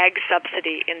ag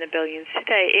subsidy in the billions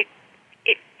today,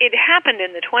 it happened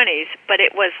in the 20s, but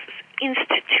it was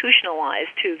institutionalized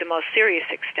to the most serious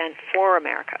extent for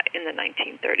America in the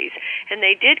 1930s. And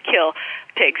they did kill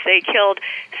pigs. They killed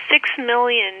 6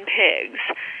 million pigs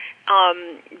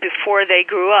before they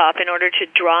grew up in order to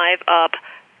drive up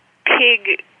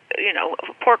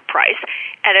pork price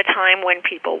at a time when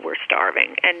people were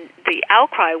starving. And the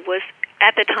outcry was,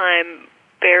 at the time,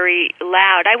 very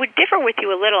loud. I would differ with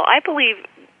you a little. I believe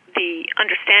the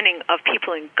understanding of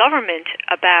people in government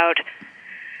about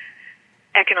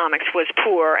economics was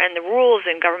poor, and the rules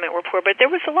in government were poor, but there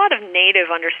was a lot of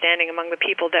native understanding among the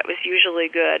people that was usually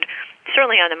good,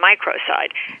 certainly on the micro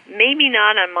side. Maybe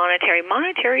not on monetary.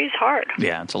 Monetary is hard.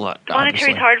 Yeah, it's a lot.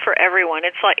 Monetary is hard for everyone.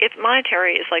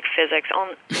 Monetary is like physics.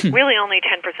 Really only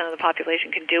 10% of the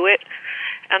population can do it,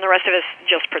 and the rest of us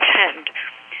just pretend.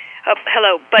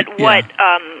 Hello, but what,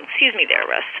 excuse me there,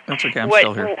 Russ. That's okay, I'm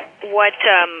still here.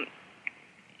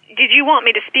 Did you want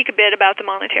me to speak a bit about the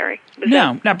monetary?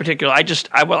 No, not particularly.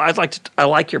 I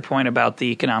like your point about the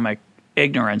economic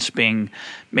ignorance being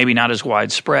maybe not as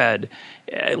widespread,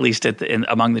 at least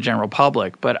among the general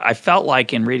public. But I felt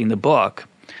like in reading the book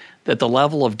that the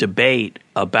level of debate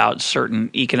about certain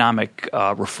economic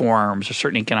reforms or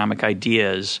certain economic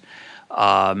ideas,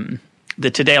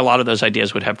 that today a lot of those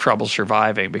ideas would have trouble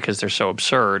surviving because they're so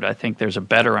absurd. I think there's a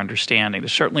better understanding.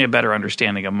 There's certainly a better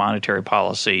understanding of monetary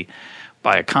policy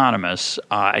by economists.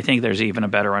 I think there's even a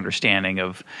better understanding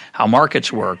of how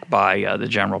markets work by the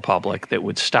general public that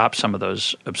would stop some of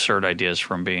those absurd ideas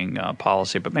from being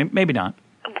policy, but maybe not.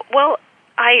 Well,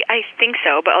 I think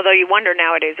so, but although you wonder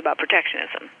nowadays about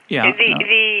protectionism. Yeah,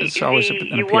 it's always an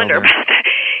you appeal wonder there. about that.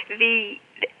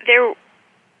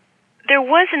 There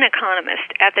was an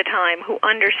economist at the time who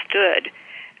understood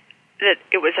that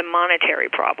it was a monetary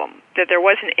problem, that there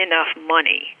wasn't enough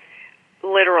money,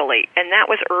 literally, and that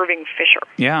was Irving Fisher.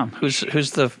 Yeah,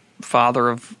 who's the father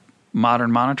of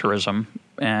modern monetarism,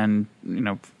 and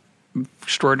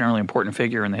extraordinarily important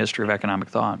figure in the history of economic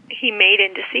thought. He made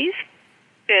indices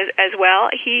as well.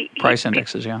 Price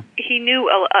indexes. Yeah. He knew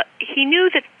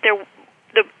that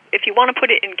if you want to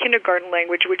put it in kindergarten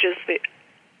language, which is the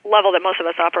level that most of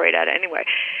us operate at anyway,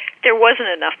 there wasn't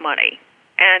enough money.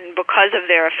 And because of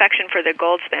their affection for the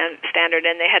gold standard,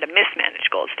 and they had a mismanaged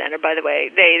gold standard, by the way,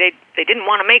 they didn't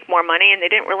want to make more money, and they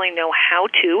didn't really know how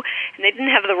to, and they didn't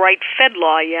have the right Fed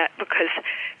law yet because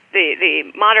the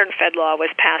modern Fed law was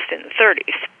passed in the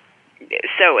 30s.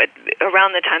 So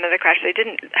around the time of the crash, they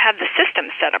didn't have the system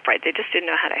set up right. They just didn't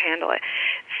know how to handle it.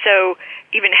 So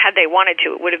even had they wanted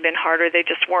to, it would have been harder. They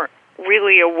just weren't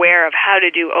really aware of how to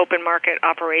do open market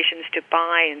operations to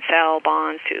buy and sell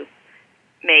bonds to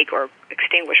make or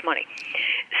extinguish money.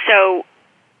 So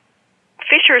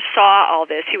Fisher saw all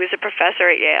this. He was a professor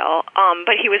at Yale,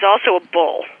 but he was also a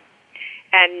bull.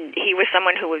 And he was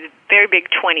someone who was a very big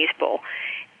 20s bull.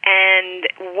 And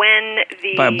when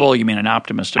By a bull, you mean an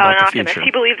optimist about the future. He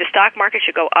believed the stock market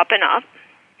should go up and up.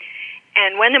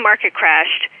 And when the market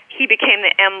crashed, he became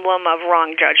the emblem of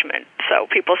wrong judgment. So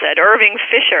people said, Irving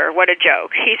Fisher, what a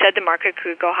joke. He said the market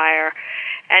could go higher.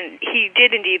 And he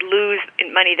did indeed lose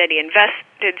money that he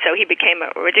invested, so he became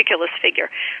a ridiculous figure.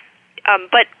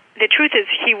 But the truth is,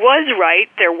 he was right.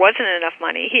 There wasn't enough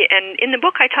money. And in the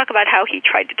book, I talk about how he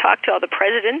tried to talk to all the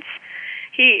presidents.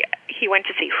 He went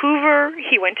to see Hoover.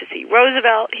 He went to see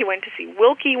Roosevelt. He went to see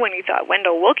Wilkie when he thought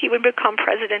Wendell Wilkie would become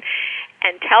president,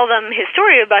 and tell them his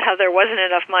story about how there wasn't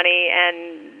enough money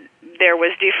and there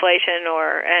was deflation,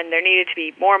 and there needed to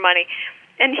be more money.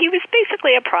 And he was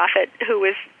basically a prophet who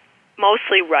was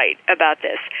mostly right about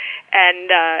this. And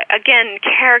again,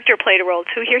 character played a role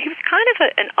too here. He was kind of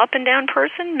an up and down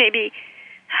person, maybe,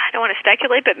 I don't want to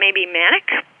speculate, but maybe manic,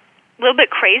 a little bit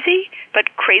crazy,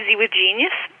 but crazy with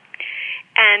genius.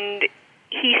 And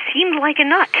he seemed like a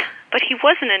nut, but he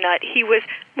wasn't a nut. He was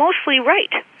mostly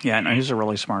right. Yeah, no, he's a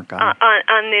really smart guy.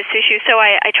 On this issue. So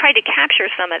I tried to capture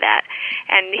some of that.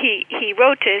 And he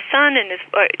wrote to his son and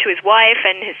to his wife,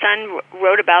 and his son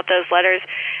wrote about those letters,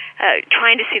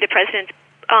 trying to see the president.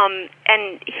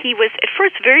 And he was at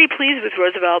first very pleased with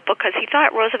Roosevelt because he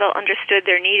thought Roosevelt understood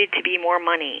there needed to be more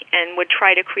money and would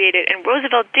try to create it. And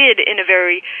Roosevelt did, in a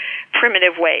very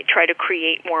primitive way, try to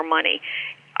create more money.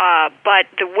 But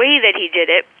the way that he did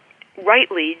it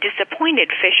rightly disappointed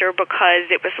Fisher because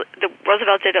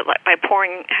Roosevelt did it by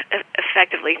pouring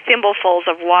effectively thimblefuls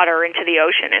of water into the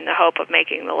ocean in the hope of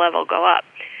making the level go up.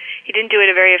 He didn't do it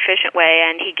a very efficient way,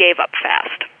 and he gave up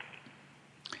fast.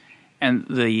 And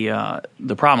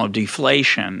the problem of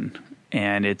deflation,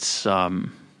 and it's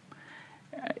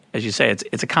as you say,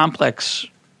 it's a complex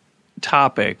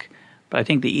topic. But I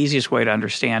think the easiest way to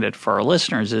understand it for our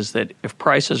listeners is that if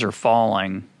prices are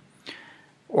falling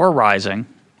or rising,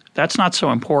 that's not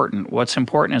so important. What's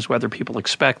important is whether people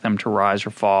expect them to rise or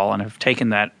fall and have taken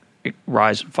that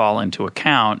rise and fall into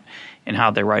account in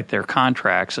how they write their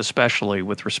contracts, especially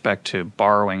with respect to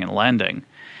borrowing and lending.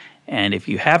 And if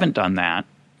you haven't done that,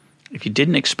 if you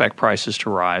didn't expect prices to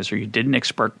rise or you didn't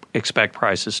expect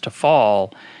prices to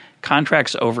fall,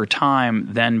 contracts over time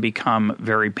then become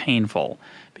very painful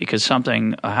because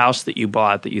a house that you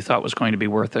bought that you thought was going to be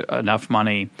worth enough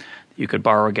money that you could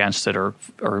borrow against it or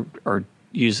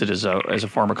use it as a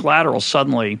form of collateral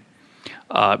suddenly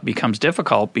becomes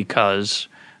difficult because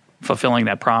fulfilling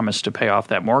that promise to pay off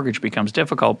that mortgage becomes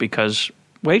difficult because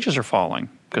wages are falling.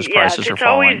 Because prices are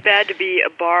falling. It's always bad to be a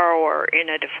borrower in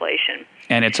a deflation.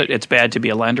 And it's bad to be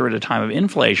a lender at a time of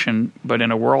inflation, but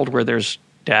in a world where there's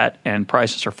debt and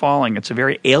prices are falling, it's a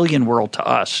very alien world to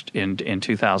us in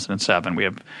 2007. We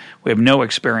have no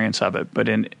experience of it. But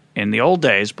in the old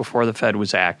days, before the Fed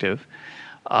was active,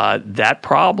 that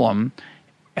problem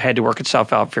had to work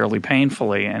itself out fairly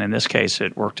painfully, and in this case,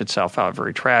 it worked itself out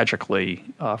very tragically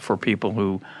for people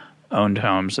who owned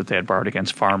homes that they had borrowed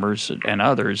against farmers and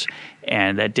others,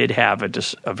 and that did have a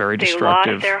very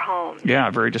destructive. They lost their homes. Yeah,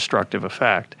 a very destructive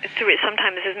effect.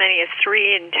 Sometimes as many as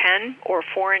 3 in 10 or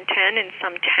 4 in 10 in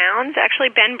some towns. Actually,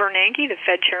 Ben Bernanke, the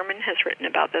Fed chairman, has written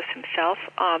about this himself.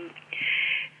 What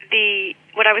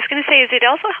I was going to say is it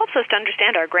also helps us to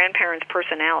understand our grandparents'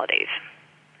 personalities.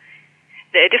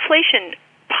 The deflation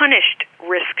punished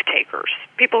risk takers,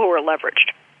 people who were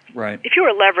leveraged. Right. If you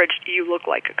were leveraged, you looked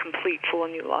like a complete fool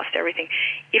and you lost everything.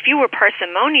 If you were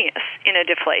parsimonious in a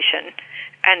deflation,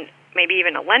 and maybe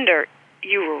even a lender,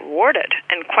 you were rewarded,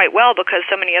 and quite well because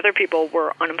so many other people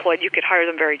were unemployed, you could hire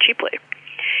them very cheaply.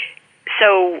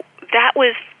 So that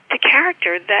was the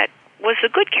character that was the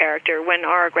good character when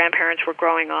our grandparents were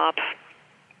growing up,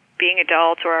 being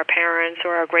adults, or our parents,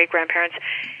 or our great-grandparents.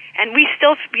 And we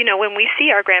still, when we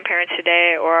see our grandparents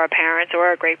today, or our parents, or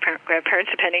our great-grandparents,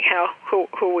 depending who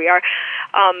we are,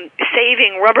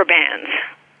 saving rubber bands,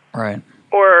 right,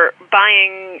 or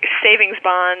buying savings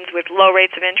bonds with low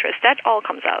rates of interest, that all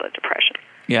comes out of the Depression.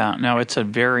 Yeah, no, it's a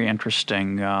very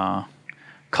interesting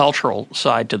cultural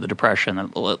side to the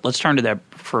Depression. Let's turn to that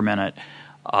for a minute.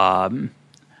 My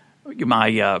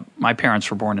parents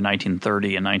were born in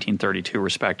 1930 and 1932,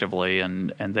 respectively,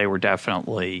 and they were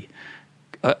definitely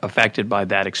affected by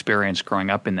that experience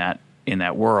growing up in that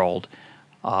world.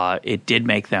 It did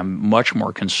make them much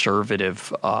more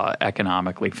conservative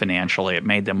economically, financially. It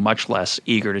made them much less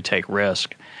eager to take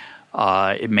risk.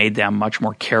 It made them much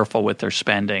more careful with their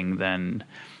spending than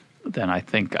I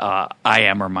think I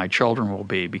am or my children will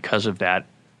be because of that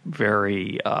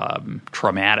very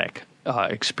traumatic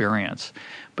experience.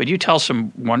 But you tell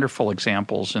some wonderful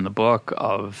examples in the book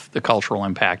of the cultural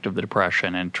impact of the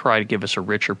Depression and try to give us a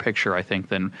richer picture, I think,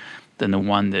 than the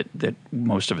one that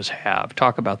most of us have.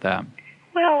 Talk about that.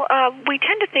 Well, we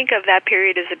tend to think of that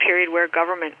period as a period where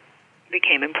government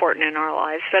became important in our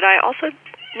lives, but I also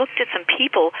looked at some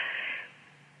people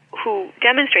who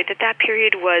demonstrate that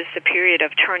period was the period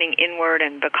of turning inward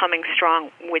and becoming strong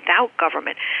without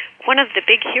government. One of the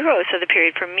big heroes of the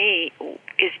period for me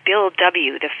is Bill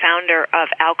W., the founder of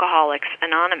Alcoholics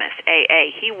Anonymous,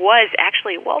 AA. He was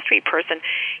actually a Wall Street person.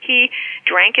 He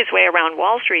drank his way around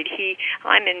Wall Street.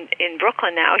 I'm in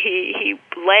Brooklyn now. He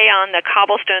lay on the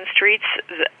cobblestone streets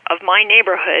of my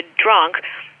neighborhood drunk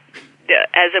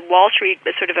as a Wall Street,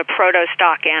 sort of a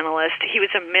proto-stock analyst. He was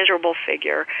a miserable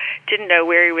figure, didn't know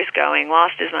where he was going,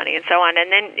 lost his money, and so on.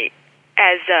 And then,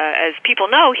 as people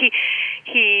know,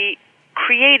 he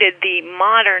created the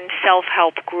modern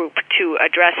self-help group to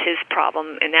address his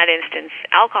problem, in that instance,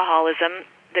 alcoholism,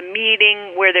 the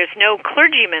meeting where there's no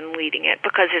clergyman leading it,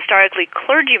 because historically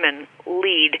clergymen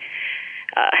lead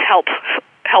help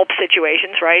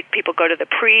situations, right? People go to the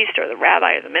priest or the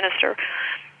rabbi or the minister.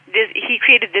 He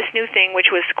created this new thing,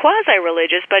 which was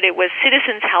quasi-religious, but it was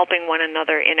citizens helping one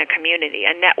another in a community,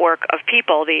 a network of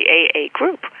people, the AA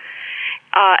group.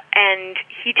 And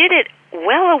he did it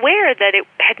well aware that it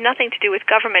had nothing to do with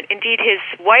government. Indeed, his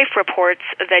wife reports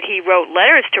that he wrote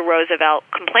letters to Roosevelt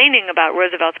complaining about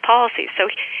Roosevelt's policies. So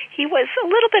he was a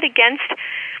little bit against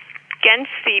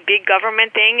the big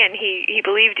government thing, and he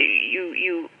believed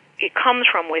it comes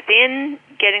from within,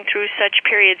 getting through such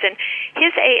periods. And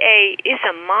his AA is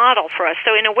a model for us.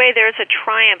 So in a way, there's a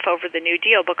triumph over the New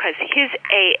Deal, because his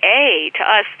AA, to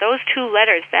us, those two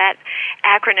letters, that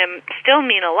acronym, still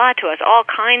mean a lot to us. All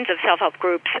kinds of self-help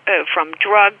groups, from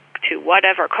drug to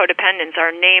whatever codependents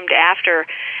are named after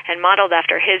and modeled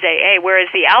after his AA, whereas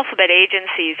the alphabet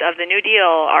agencies of the New Deal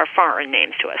are foreign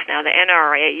names to us. Now, the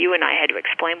NRA, you and I had to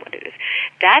explain what it is.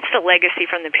 That's the legacy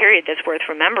from the period that's worth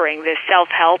remembering, this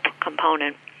self-help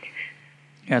component.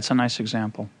 Yeah, it's a nice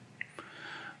example.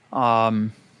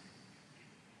 Let's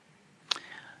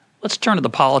turn to the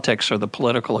politics or the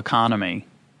political economy.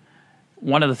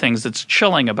 One of the things that's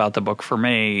chilling about the book for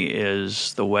me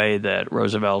is the way that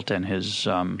Roosevelt and his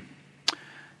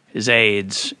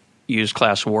aides used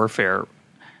class warfare.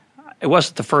 It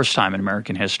wasn't the first time in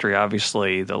American history.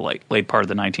 Obviously, the late part of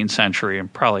the 19th century,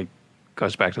 and probably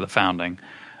goes back to the founding.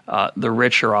 The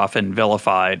rich are often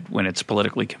vilified when it's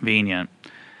politically convenient.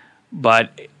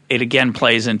 But it again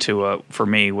plays into, for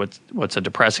me, what's a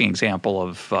depressing example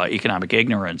of economic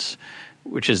ignorance,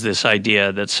 which is this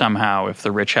idea that somehow if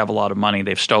the rich have a lot of money,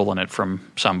 they've stolen it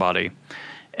from somebody,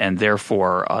 and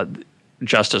therefore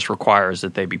justice requires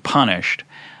that they be punished.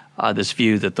 This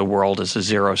view that the world is a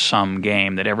zero-sum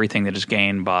game, that everything that is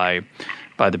gained by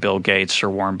the Bill Gates or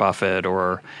Warren Buffett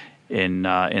or in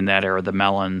that era the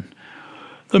Mellons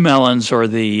or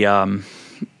the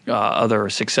other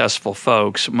successful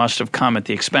folks must have come at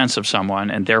the expense of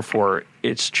someone, and therefore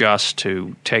it's just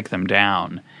to take them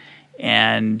down.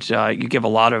 And you give a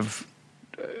lot of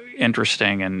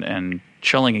interesting and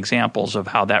chilling examples of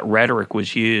how that rhetoric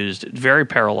was used, very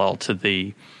parallel to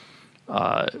the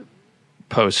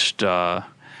post the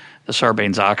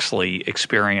Sarbanes-Oxley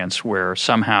experience, where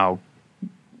somehow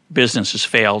business has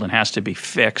failed and has to be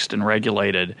fixed and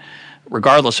regulated,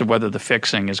 regardless of whether the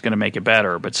fixing is going to make it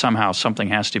better, but somehow something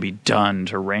has to be done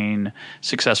to rein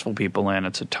successful people in.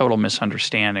 It's a total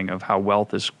misunderstanding of how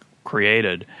wealth is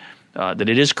created, that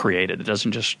it is created. It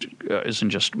isn't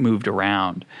just moved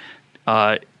around.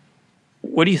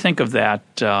 What do you think of that?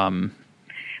 I'd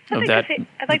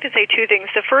like to say two things.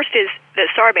 The first is that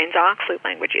Sarbanes-Oxley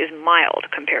language is mild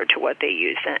compared to what they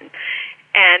use then.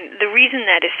 And the reason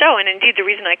that is so, and indeed the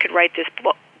reason I could write this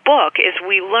book, is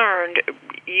we learned,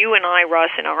 you and I,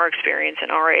 Russ, in our experience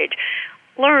in our age,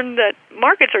 learned that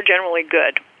markets are generally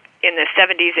good in the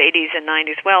 70s, 80s, and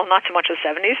 90s. Well, not so much the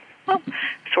 70s, well,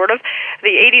 sort of.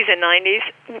 The 80s and 90s,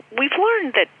 we've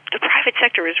learned that the private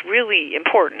sector is really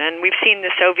important, and we've seen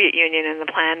the Soviet Union and the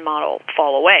plan model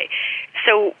fall away.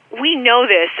 So we know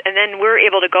this, and then we're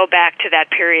able to go back to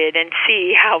that period and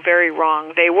see how very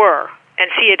wrong they were, and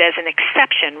see it as an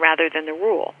exception rather than the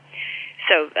rule.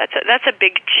 So that's a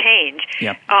big change.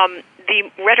 Yep.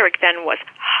 The rhetoric then was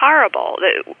horrible.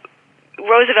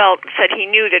 Roosevelt said he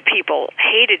knew that people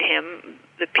hated him,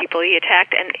 the people he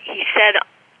attacked, and he said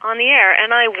on the air,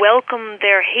 and I welcome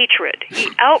their hatred. He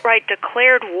outright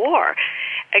declared war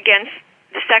against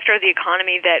the sector of the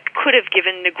economy that could have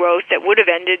given the growth that would have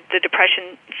ended the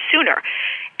Depression sooner.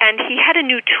 And he had a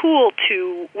new tool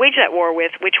to wage that war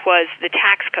with, which was the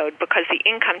tax code, because the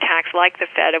income tax, like the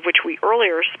Fed, of which we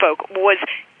earlier spoke, was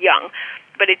young.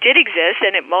 But it did exist,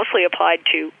 and it mostly applied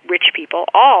to rich people.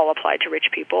 All applied to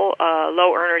rich people.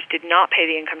 Low earners did not pay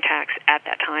the income tax at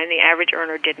that time. The average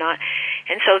earner did not.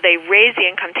 And so they raised the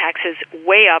income taxes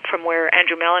way up from where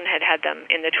Andrew Mellon had them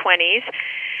in the 20s.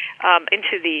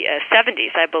 Into the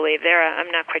 70s, I believe. There, I'm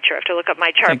not quite sure. I have to look up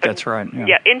my chart. I think that's right.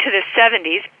 Yeah, into the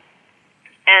 70s,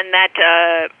 and that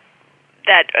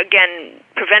again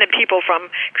prevented people from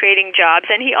creating jobs.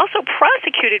 And he also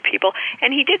prosecuted people,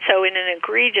 and he did so in an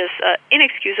egregious,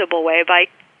 inexcusable way by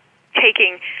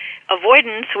taking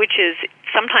avoidance, which is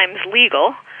sometimes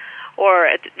legal, or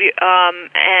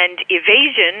and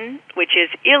evasion, which is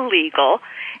illegal,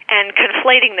 and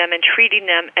conflating them and treating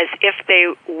them as if they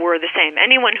were the same.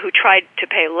 Anyone who tried to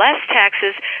pay less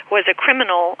taxes was a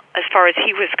criminal as far as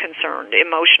he was concerned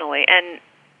emotionally. And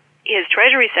his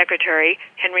Treasury Secretary,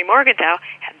 Henry Morgenthau,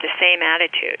 had the same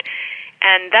attitude.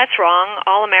 And that's wrong.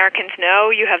 All Americans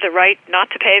know you have the right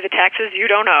not to pay the taxes you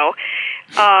don't owe.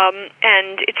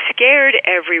 And it scared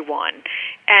everyone.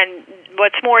 And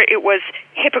what's more, it was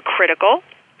hypocritical.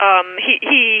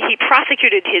 He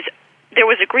prosecuted his... There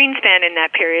was a Greenspan in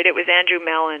that period. It was Andrew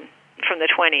Mellon from the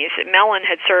 20s. Mellon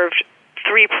had served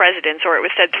 3 presidents, or it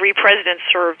was said 3 presidents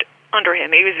served under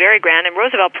him. He was very grand, and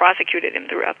Roosevelt prosecuted him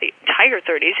throughout the entire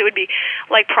 30s. It would be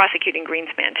like prosecuting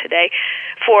Greenspan today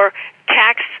for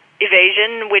tax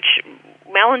evasion, which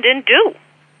Mellon didn't do.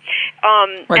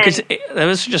 Right, because that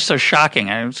was just so shocking.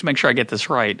 I just make sure I get this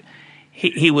right.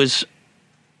 He was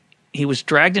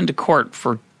dragged into court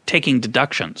for taking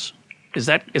deductions. Is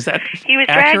that he was accurate?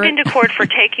 Dragged into court for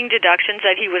taking deductions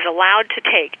that he was allowed to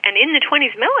take. And in the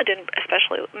 20s, Mellon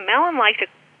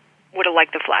would have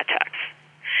liked the flat tax.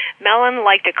 Mellon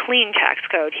liked a clean tax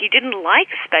code. He didn't like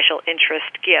special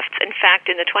interest gifts. In fact,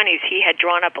 in the 20s, he had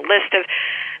drawn up a list of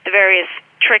the various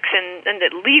tricks and the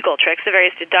legal tricks, the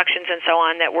various deductions and so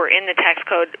on that were in the tax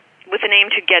code with an aim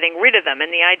to getting rid of them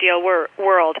in the ideal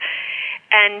world.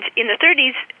 And in the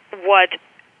 30s, what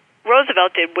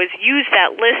Roosevelt did was use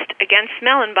that list against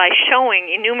Mellon by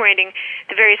enumerating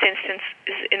the various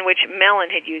instances in which Mellon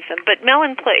had used them. But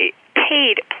Mellon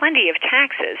paid plenty of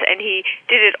taxes, and he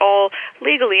did it all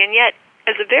legally, and yet,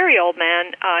 as a very old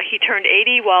man, he turned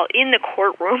 80 while in the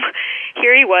courtroom.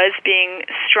 Here he was being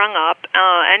strung up,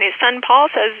 and his son Paul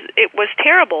says it was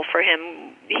terrible for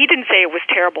him. He didn't say it was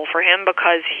terrible for him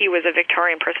because he was a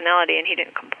Victorian personality and he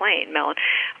didn't complain, Mellon.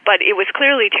 But it was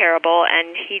clearly terrible,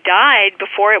 and he died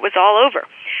before it was all over.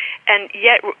 And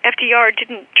yet FDR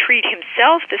didn't treat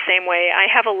himself the same way.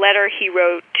 I have a letter he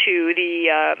wrote to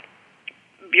the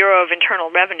Bureau of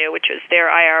Internal Revenue, which is their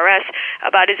IRS,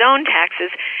 about his own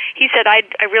taxes. He said, I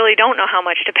really don't know how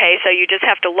much to pay, so you just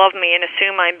have to love me and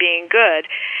assume I'm being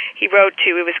good. He wrote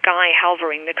to, it was Guy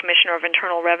Halvering, the Commissioner of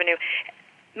Internal Revenue,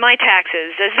 my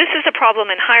taxes, as this is a problem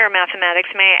in higher mathematics,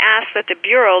 may I ask that the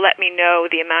Bureau let me know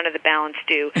the amount of the balance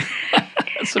due.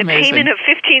 That's the amazing. Payment of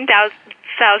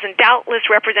 $15,000 doubtless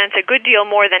represents a good deal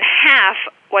more than half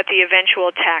what the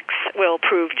eventual tax will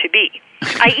prove to be.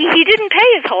 I.e., he didn't pay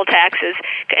his whole taxes,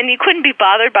 and he couldn't be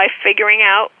bothered by figuring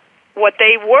out what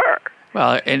they were.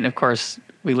 Well, and of course,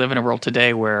 we live in a world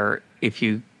today where if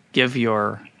you give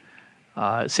your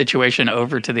situation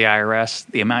over to the IRS,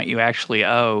 the amount you actually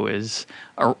owe it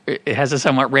has a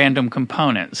somewhat random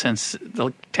component, since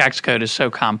the tax code is so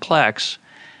complex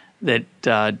that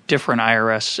different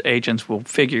IRS agents will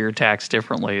figure your tax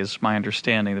differently, is my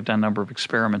understanding. They've done a number of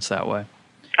experiments that way.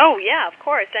 Oh, yeah, of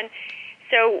course. And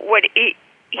so what he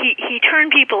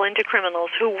turned people into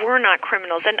criminals who were not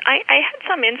criminals. And I had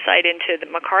some insight into the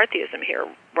McCarthyism here,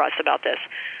 Russ, about this.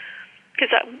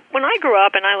 Because when I grew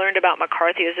up and I learned about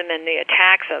McCarthyism and the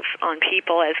attacks on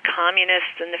people as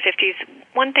communists in the 50s,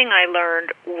 one thing I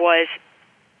learned was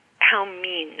how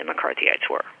mean the McCarthyites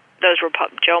were. Those were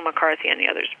Joe McCarthy and the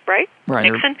others, right?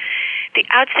 Nixon. The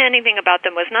outstanding thing about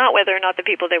them was not whether or not the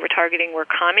people they were targeting were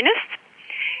communists.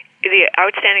 The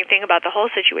outstanding thing about the whole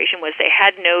situation was they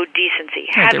had no decency.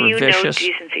 Yeah, Have you no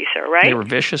decency, sir, right? They were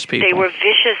vicious people. They were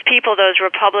vicious people, those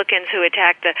Republicans who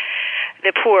attacked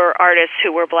the poor artists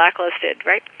who were blacklisted,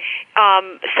 right?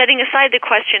 Setting aside the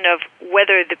question of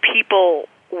whether the people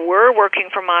were working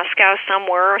for Moscow, some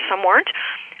were, some weren't,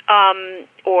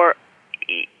 or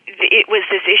it was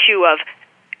this issue of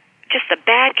just the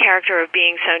bad character of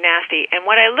being so nasty. And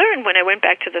what I learned when I went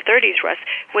back to the 30s, Russ,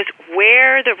 was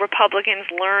where the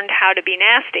Republicans learned how to be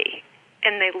nasty.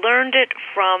 And they learned it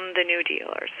from the New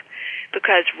Dealers.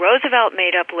 Because Roosevelt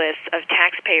made up lists of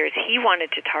taxpayers he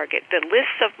wanted to target. The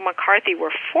lists of McCarthy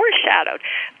were foreshadowed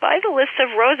by the lists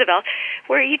of Roosevelt,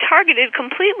 where he targeted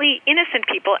completely innocent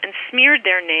people and smeared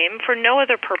their name for no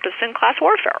other purpose than class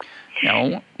warfare.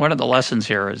 Now, one of the lessons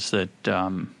here is that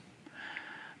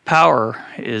power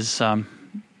is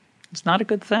it's not a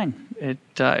good thing. It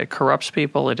corrupts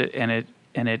people. It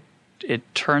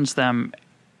turns them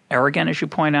arrogant, as you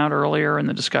point out earlier in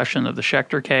the discussion of the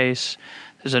Schechter case.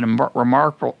 There's a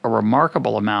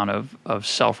remarkable amount of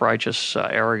self-righteous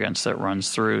arrogance that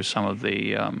runs through some of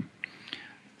the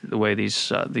way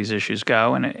these issues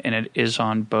go, and it is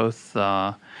on both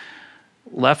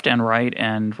left and right,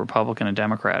 and Republican and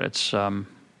Democrat. It's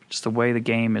the way the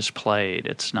game is played.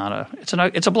 It's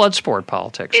a blood sport,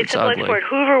 politics. It's a blood ugly. sport.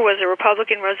 Hoover was a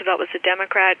Republican. Roosevelt was a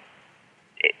Democrat.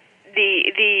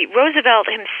 The Roosevelt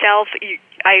himself,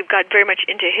 I got very much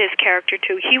into his character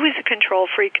too. He was a control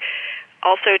freak.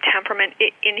 Also, temperament.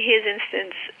 In his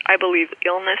instance, I believe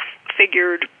illness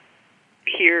figured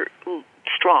here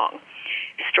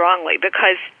strongly,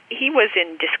 because he was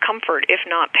in discomfort, if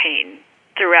not pain,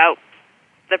 throughout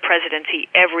the presidency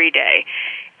every day.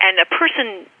 And a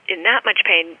person in that much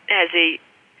pain has a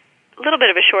little bit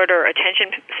of a shorter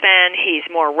attention span. He's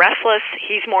more restless.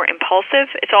 He's more impulsive.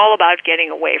 It's all about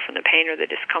getting away from the pain or the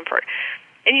discomfort.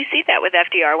 And you see that with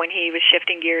FDR when he was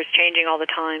shifting gears, changing all the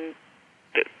time,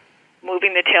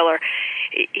 moving the tiller.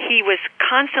 He was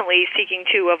constantly seeking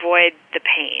to avoid the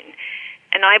pain.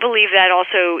 And I believe that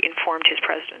also informed his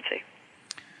presidency.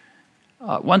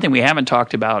 One thing we haven't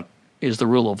talked about is the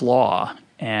rule of law.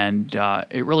 And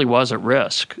it really was at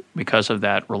risk because of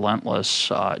that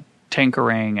relentless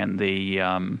tinkering and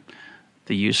the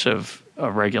use of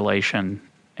regulation,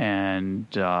 and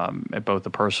at both the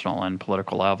personal and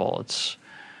political level. It's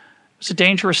a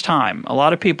dangerous time. A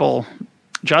lot of people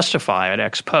justify it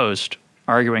ex post,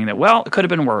 arguing that, well, it could have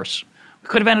been worse. We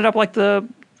could have ended up like the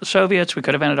Soviets. We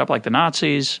could have ended up like the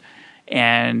Nazis.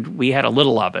 and we had a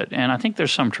little of it. And I think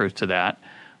there's some truth to that.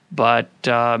 But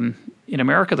in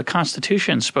America, the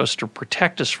Constitution is supposed to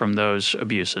protect us from those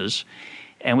abuses,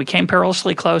 and we came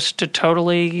perilously close to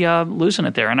totally losing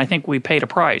it there. And I think we paid a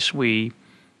price. We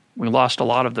lost a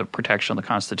lot of the protection of the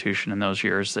Constitution in those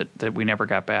years that we never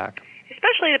got back.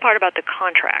 Especially the part about the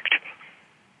contract.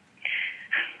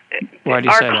 Why do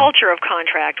you say that? Our culture of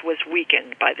contract was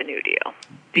weakened by the New Deal.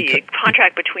 The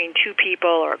contract between two people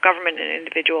or a government and an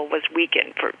individual was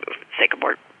weakened for the sake of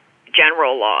more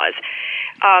general laws.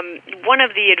 One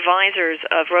of the advisors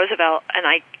of Roosevelt, and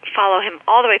I follow him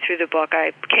all the way through the book,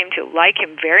 I came to like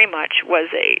him very much, was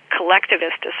a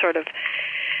collectivist, a sort of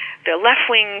the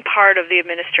left-wing part of the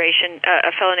administration,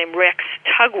 a fellow named Rex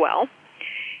Tugwell.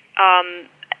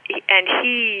 And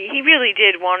he really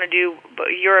did want to do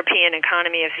European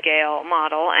economy of scale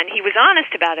model, and he was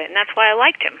honest about it, and that's why I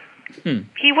liked him.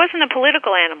 He wasn't a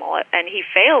political animal, and he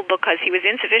failed because he was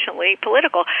insufficiently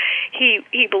political. He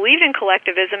believed in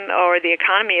collectivism or the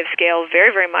economy of scale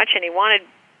very, very much, and he wanted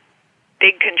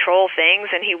big control things,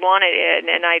 and he wanted it,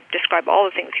 and I describe all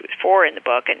the things he was for in the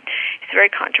book, and it's very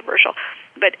controversial.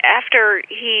 But after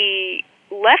he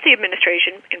left the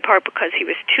administration, in part because he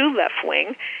was too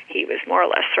left-wing, he was more or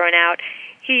less thrown out,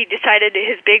 he decided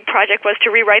his big project was to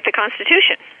rewrite the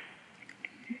Constitution.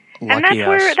 Lucky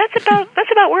and that's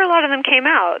about where a lot of them came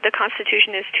out. The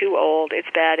Constitution is too old, it's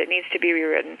bad, it needs to be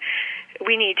rewritten.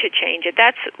 We need to change it.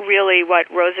 That's really what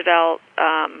Roosevelt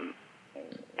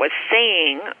was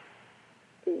saying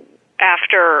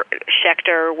after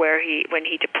Schechter, when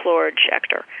he deplored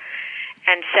Schechter,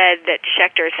 and said that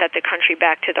Schechter set the country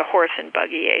back to the horse and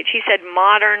buggy age. He said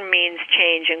modern means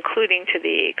change, including to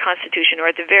the Constitution, or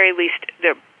at the very least,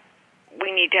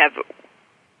 we need to have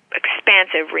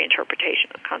expansive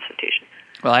reinterpretation of the Constitution.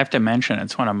 Well, I have to mention,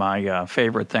 it's one of my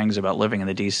favorite things about living in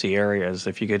the D.C. area is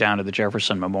if you go down to the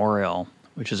Jefferson Memorial,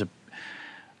 which is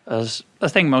a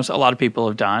thing a lot of people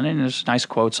have done, and there's nice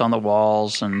quotes on the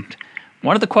walls. And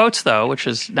one of the quotes, though, which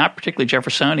is not particularly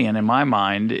Jeffersonian in my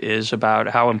mind, is about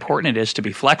how important it is to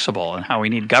be flexible and how we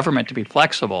need government to be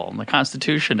flexible. And the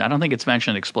Constitution, I don't think it's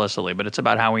mentioned explicitly, but it's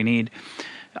about how we need,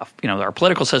 our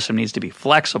political system needs to be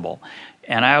flexible.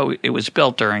 And it was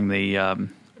built during the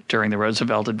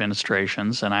Roosevelt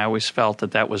administrations, and I always felt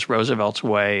that was Roosevelt's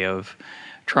way of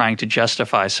trying to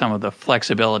justify some of the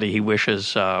flexibility he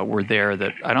wishes were there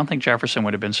that I don't think Jefferson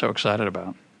would have been so excited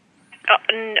about.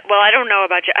 Well, I don't know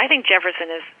about I think Jefferson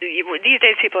is. These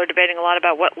days, people are debating a lot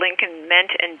about what Lincoln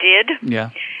meant and did. Yeah,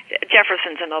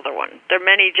 Jefferson's another one. There are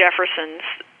many Jeffersons.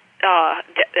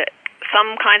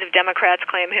 Some kind of Democrats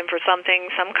claim him for something.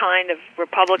 Some kind of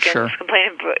Republicans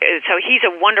complain him for. So he's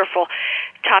a wonderful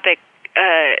topic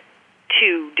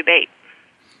to debate.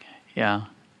 Yeah.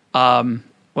 Well,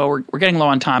 we're getting low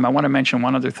on time. I want to mention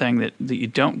one other thing that you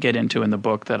don't get into in the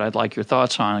book that I'd like your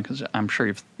thoughts on, because I'm sure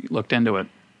you've looked into it.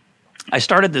 I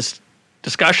started this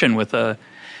discussion with a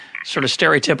sort of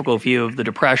stereotypical view of the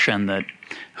Depression, that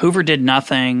Hoover did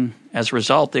nothing. As a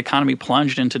result, the economy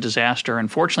plunged into disaster.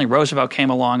 And fortunately, Roosevelt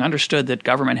came along, understood that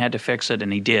government had to fix it,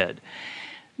 and he did.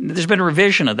 There's been a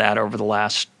revision of that over the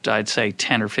last, I'd say,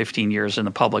 10 or 15 years in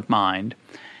the public mind.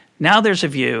 Now there's a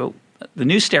view, the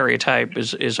new stereotype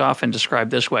is often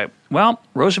described this way. Well,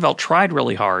 Roosevelt tried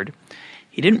really hard.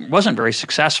 He wasn't very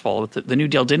successful. The New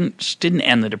Deal didn't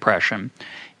end the Depression.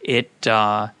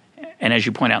 And as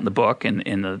you point out in the book,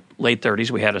 in the late 30s,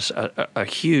 we had a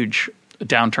huge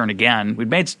downturn again.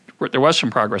 There was some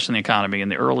progress in the economy in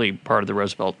the early part of the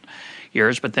Roosevelt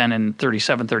years, but then in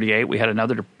 37, 38, we had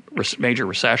another major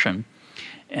recession,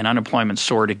 and unemployment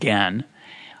soared again.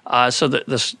 So the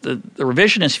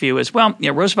revisionist view is,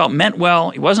 Roosevelt meant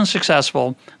well. He wasn't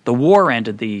successful. The war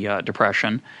ended the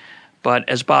Depression. But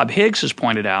as Bob Higgs has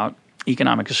pointed out,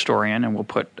 economic historian, and we'll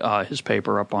put his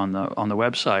paper up on the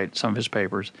website, some of his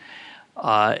papers,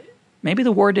 maybe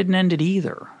the war didn't end it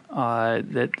either.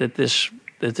 That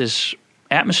this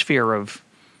atmosphere of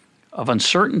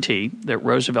uncertainty that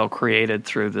Roosevelt created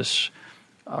through this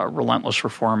relentless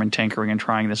reform and tinkering and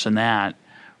trying this and that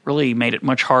really made it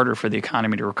much harder for the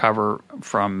economy to recover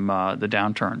from the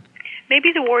downturn.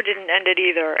 Maybe the war didn't end it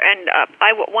either. And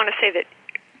I want to say that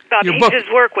Bob Higgs'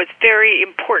 work was very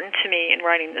important to me in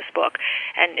writing this book.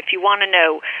 And if you want to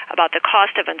know about the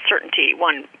cost of uncertainty,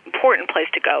 one important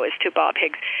place to go is to Bob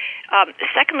Higgs.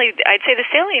 Secondly, I'd say the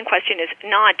salient question is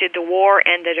not did the war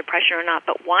end the Depression or not,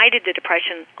 but why did the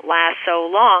Depression last so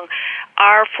long?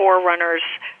 Our forerunners,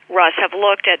 Russ, have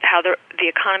looked at how the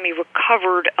economy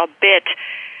recovered a bit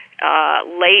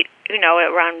late,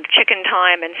 around chicken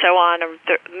time and so on, or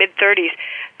mid-30s,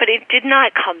 but it did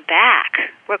not come back.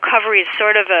 Recovery is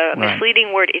sort of a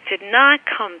misleading word. It did not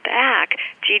come back,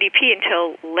 GDP,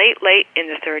 until late in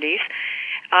the 30s.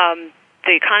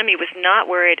 The economy was not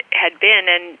where it had been,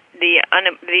 and the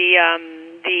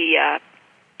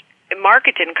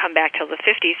market didn't come back till the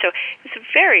 50s. So it's a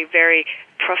very, very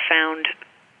profound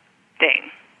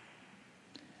thing.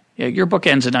 Yeah, your book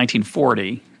ends in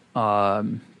 1940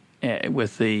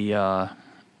 with the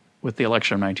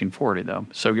election of 1940, though.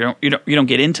 So you don't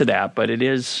get into that, but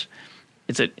it's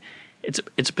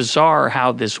bizarre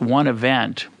how this one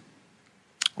event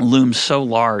looms so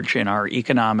large in our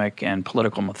economic and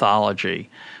political mythology.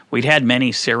 We'd had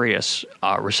many serious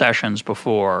recessions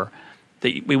before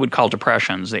that we would call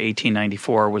depressions. The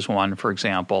 1894 was one, for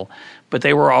example, but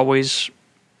they were always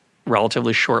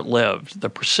relatively short-lived. The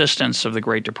persistence of the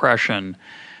Great Depression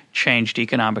changed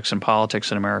economics and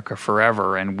politics in America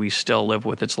forever, and we still live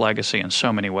with its legacy in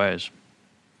so many ways.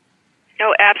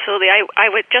 Oh, absolutely.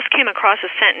 I just came across a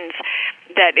sentence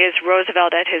that is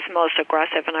Roosevelt at his most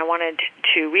aggressive, and I wanted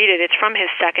to read it. It's from his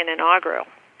second inaugural.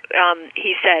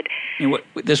 He said...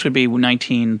 This would be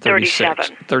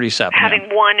 1936. 37. Having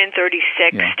won in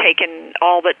 36, taken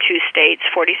all but 2 states,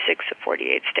 46 of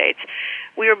 48 states,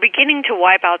 we are beginning to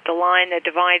wipe out the line that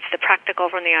divides the practical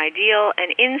from the ideal,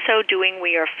 and in so doing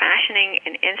we are fashioning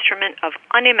an instrument of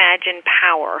unimagined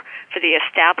power for the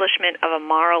establishment of a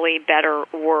morally better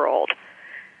world.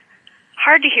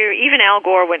 Hard to hear. Even Al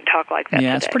Gore wouldn't talk like that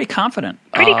today. It's pretty confident.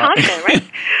 Pretty confident, right?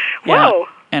 Whoa.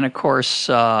 And, of course,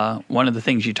 one of the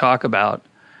things you talk about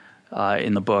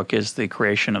in the book is the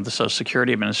creation of the Social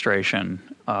Security Administration,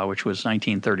 which was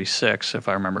 1936, if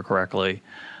I remember correctly.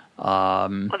 Well,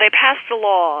 they passed the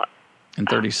law in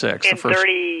 36. In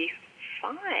 35.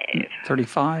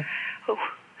 35? Oh.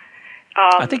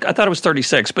 I thought it was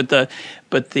 36, but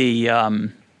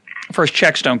the first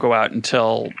checks don't go out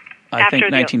until I think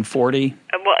 1940.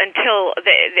 Well, until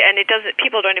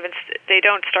people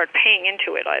don't start paying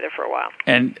into it either for a while.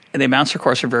 And the amounts, of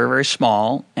course, are very, very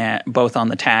small, both on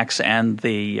the tax and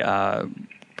the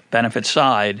benefit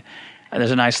side.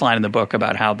 There's a nice line in the book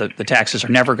about how the taxes are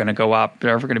never going to go up.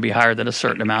 They're never going to be higher than a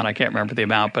certain amount. I can't remember the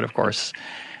amount, but of course,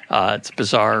 it's a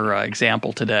bizarre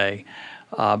example today.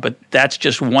 But that's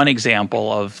just one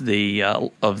example of the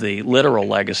literal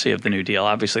legacy of the New Deal.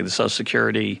 Obviously, the Social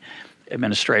Security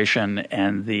Administration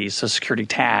and the Social Security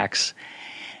tax,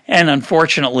 and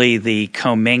unfortunately, the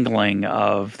commingling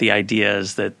of the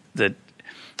ideas that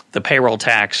the payroll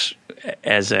tax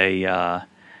as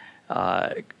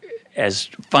as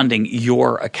funding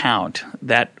your account.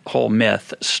 That whole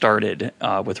myth started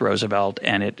with Roosevelt,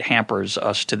 and it hampers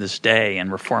us to this day in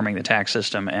reforming the tax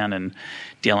system and in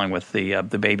dealing with the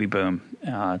baby boom.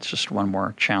 It's just one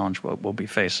more challenge we'll be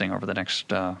facing over the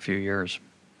next few years.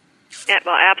 Yeah,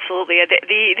 well, absolutely.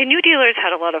 The New Dealers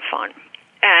had a lot of fun,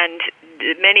 and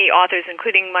many authors,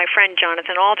 including my friend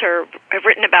Jonathan Alter, have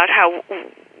written about how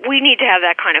we need to have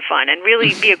that kind of fun and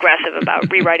really be aggressive about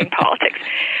rewriting politics.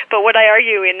 But what I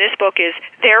argue in this book is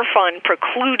their fun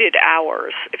precluded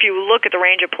ours. If you look at the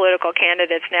range of political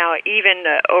candidates now, even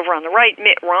over on the right,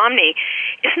 Mitt Romney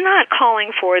is not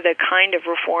calling for the kind of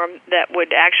reform that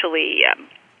would actually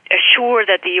assure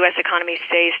that the U.S. economy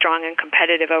stays strong and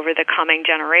competitive over the coming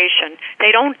generation.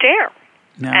 They don't dare.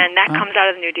 No. And that comes out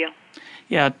of the New Deal.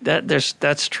 Yeah,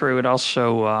 that's true. It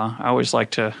also, I always like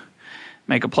to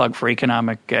make a plug for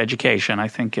economic education. I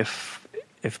think if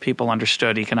people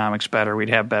understood economics better, we'd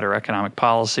have better economic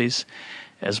policies,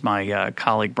 as my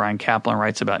colleague Brian Kaplan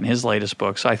writes about in his latest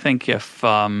book. So I think if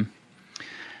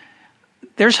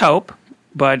there's hope,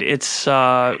 but it's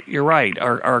you're right.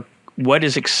 Our what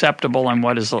is acceptable and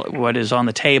what is on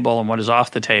the table and what is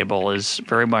off the table is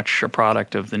very much a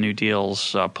product of the New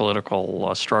Deal's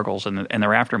political struggles and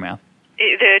their aftermath.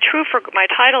 My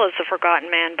title is The Forgotten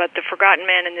Man, but the forgotten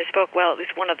man in this book, well, at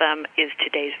least one of them is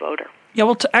today's voter. Yeah,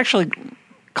 well, to actually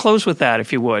close with that,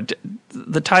 if you would.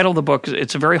 The title of the book,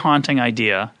 it's a very haunting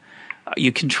idea.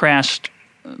 You contrast,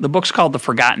 the book's called The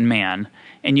Forgotten Man,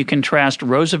 and you contrast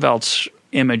Roosevelt's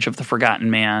image of the forgotten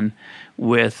man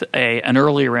with an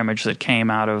earlier image that came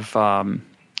out of,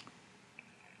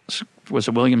 was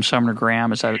it William Sumner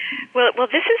Graham? Is that? Well,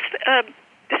 this is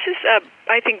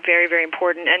I think, very, very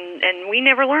important, and we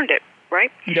never learned it, right?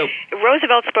 Nope.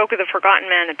 Roosevelt spoke of the forgotten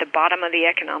man at the bottom of the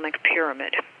economic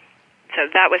pyramid. So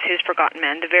that was his forgotten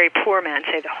man, the very poor man,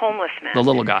 say the homeless man. The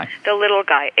little guy. The little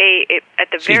guy, at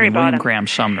the very bottom. William Graham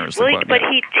Sumner is the quote. But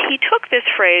he took this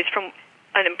phrase from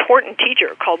an important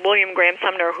teacher called William Graham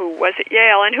Sumner, who was at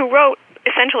Yale and who wrote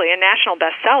essentially a national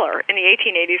bestseller in the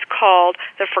 1880s called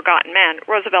The Forgotten Man.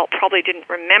 Roosevelt probably didn't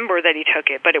remember that he took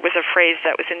it, but it was a phrase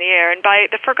that was in the air. And by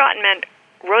The Forgotten Man,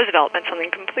 Roosevelt meant something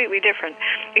completely different.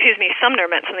 Sumner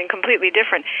meant something completely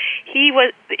different.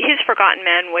 His Forgotten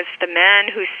Man was the man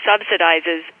who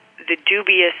subsidizes the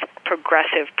dubious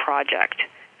progressive project,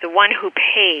 the one who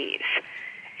pays.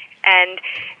 And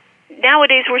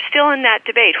nowadays we're still in that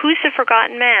debate. Who's the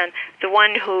forgotten man? The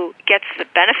one who gets the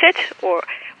benefit or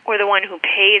the one who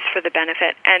pays for the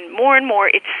benefit? And more,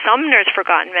 it's Sumner's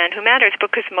forgotten man who matters,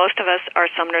 because most of us are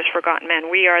Sumner's forgotten man.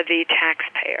 We are the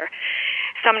taxpayer.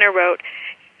 Sumner wrote,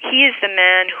 "He is the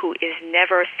man who is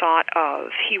never thought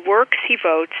of. He works, he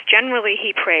votes, generally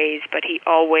he prays, but he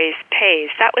always pays."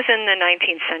 That was in the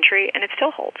 19th century, and it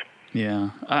still holds. Yeah.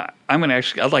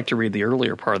 I'd like to read the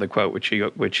earlier part of the quote, which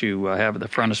you have at the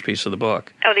frontispiece of the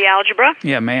book. Oh, the algebra?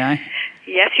 Yeah, may I?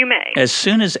 Yes, you may. As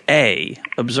soon as A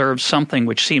observes something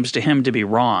which seems to him to be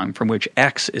wrong, from which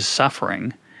X is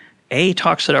suffering, A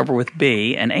talks it over with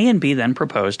B, and A and B then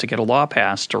propose to get a law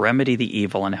passed to remedy the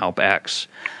evil and help X.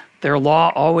 Their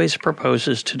law always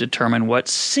proposes to determine what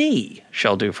C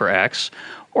shall do for X,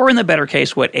 or in the better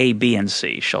case, what A, B, and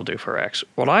C shall do for X.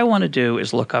 What I want to do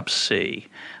is look up C.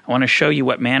 I want to show you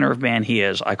what manner of man he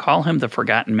is. I call him the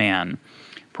forgotten man.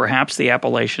 Perhaps the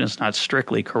appellation is not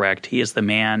strictly correct. He is the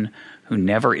man who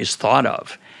never is thought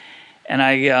of. And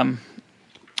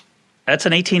that's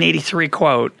an 1883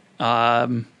 quote.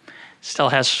 Still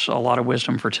has a lot of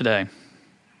wisdom for today.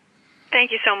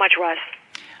 Thank you so much, Russ.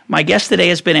 My guest today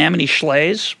has been Amity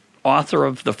Shlaes, author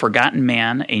of The Forgotten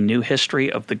Man, A New History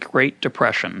of the Great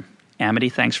Depression. Amity,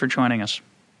 thanks for joining us.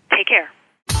 Take care.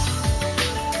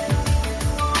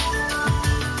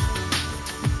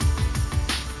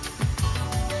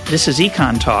 This is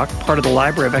Econ Talk, part of the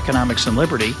Library of Economics and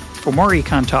Liberty. For more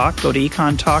Econ Talk, go to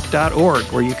econtalk.org,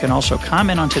 where you can also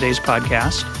comment on today's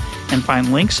podcast and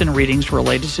find links and readings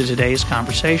related to today's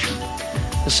conversation.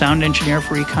 The sound engineer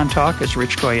for Econ Talk is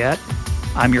Rich Goyette.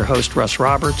 I'm your host, Russ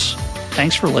Roberts.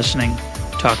 Thanks for listening.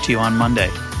 Talk to you on Monday.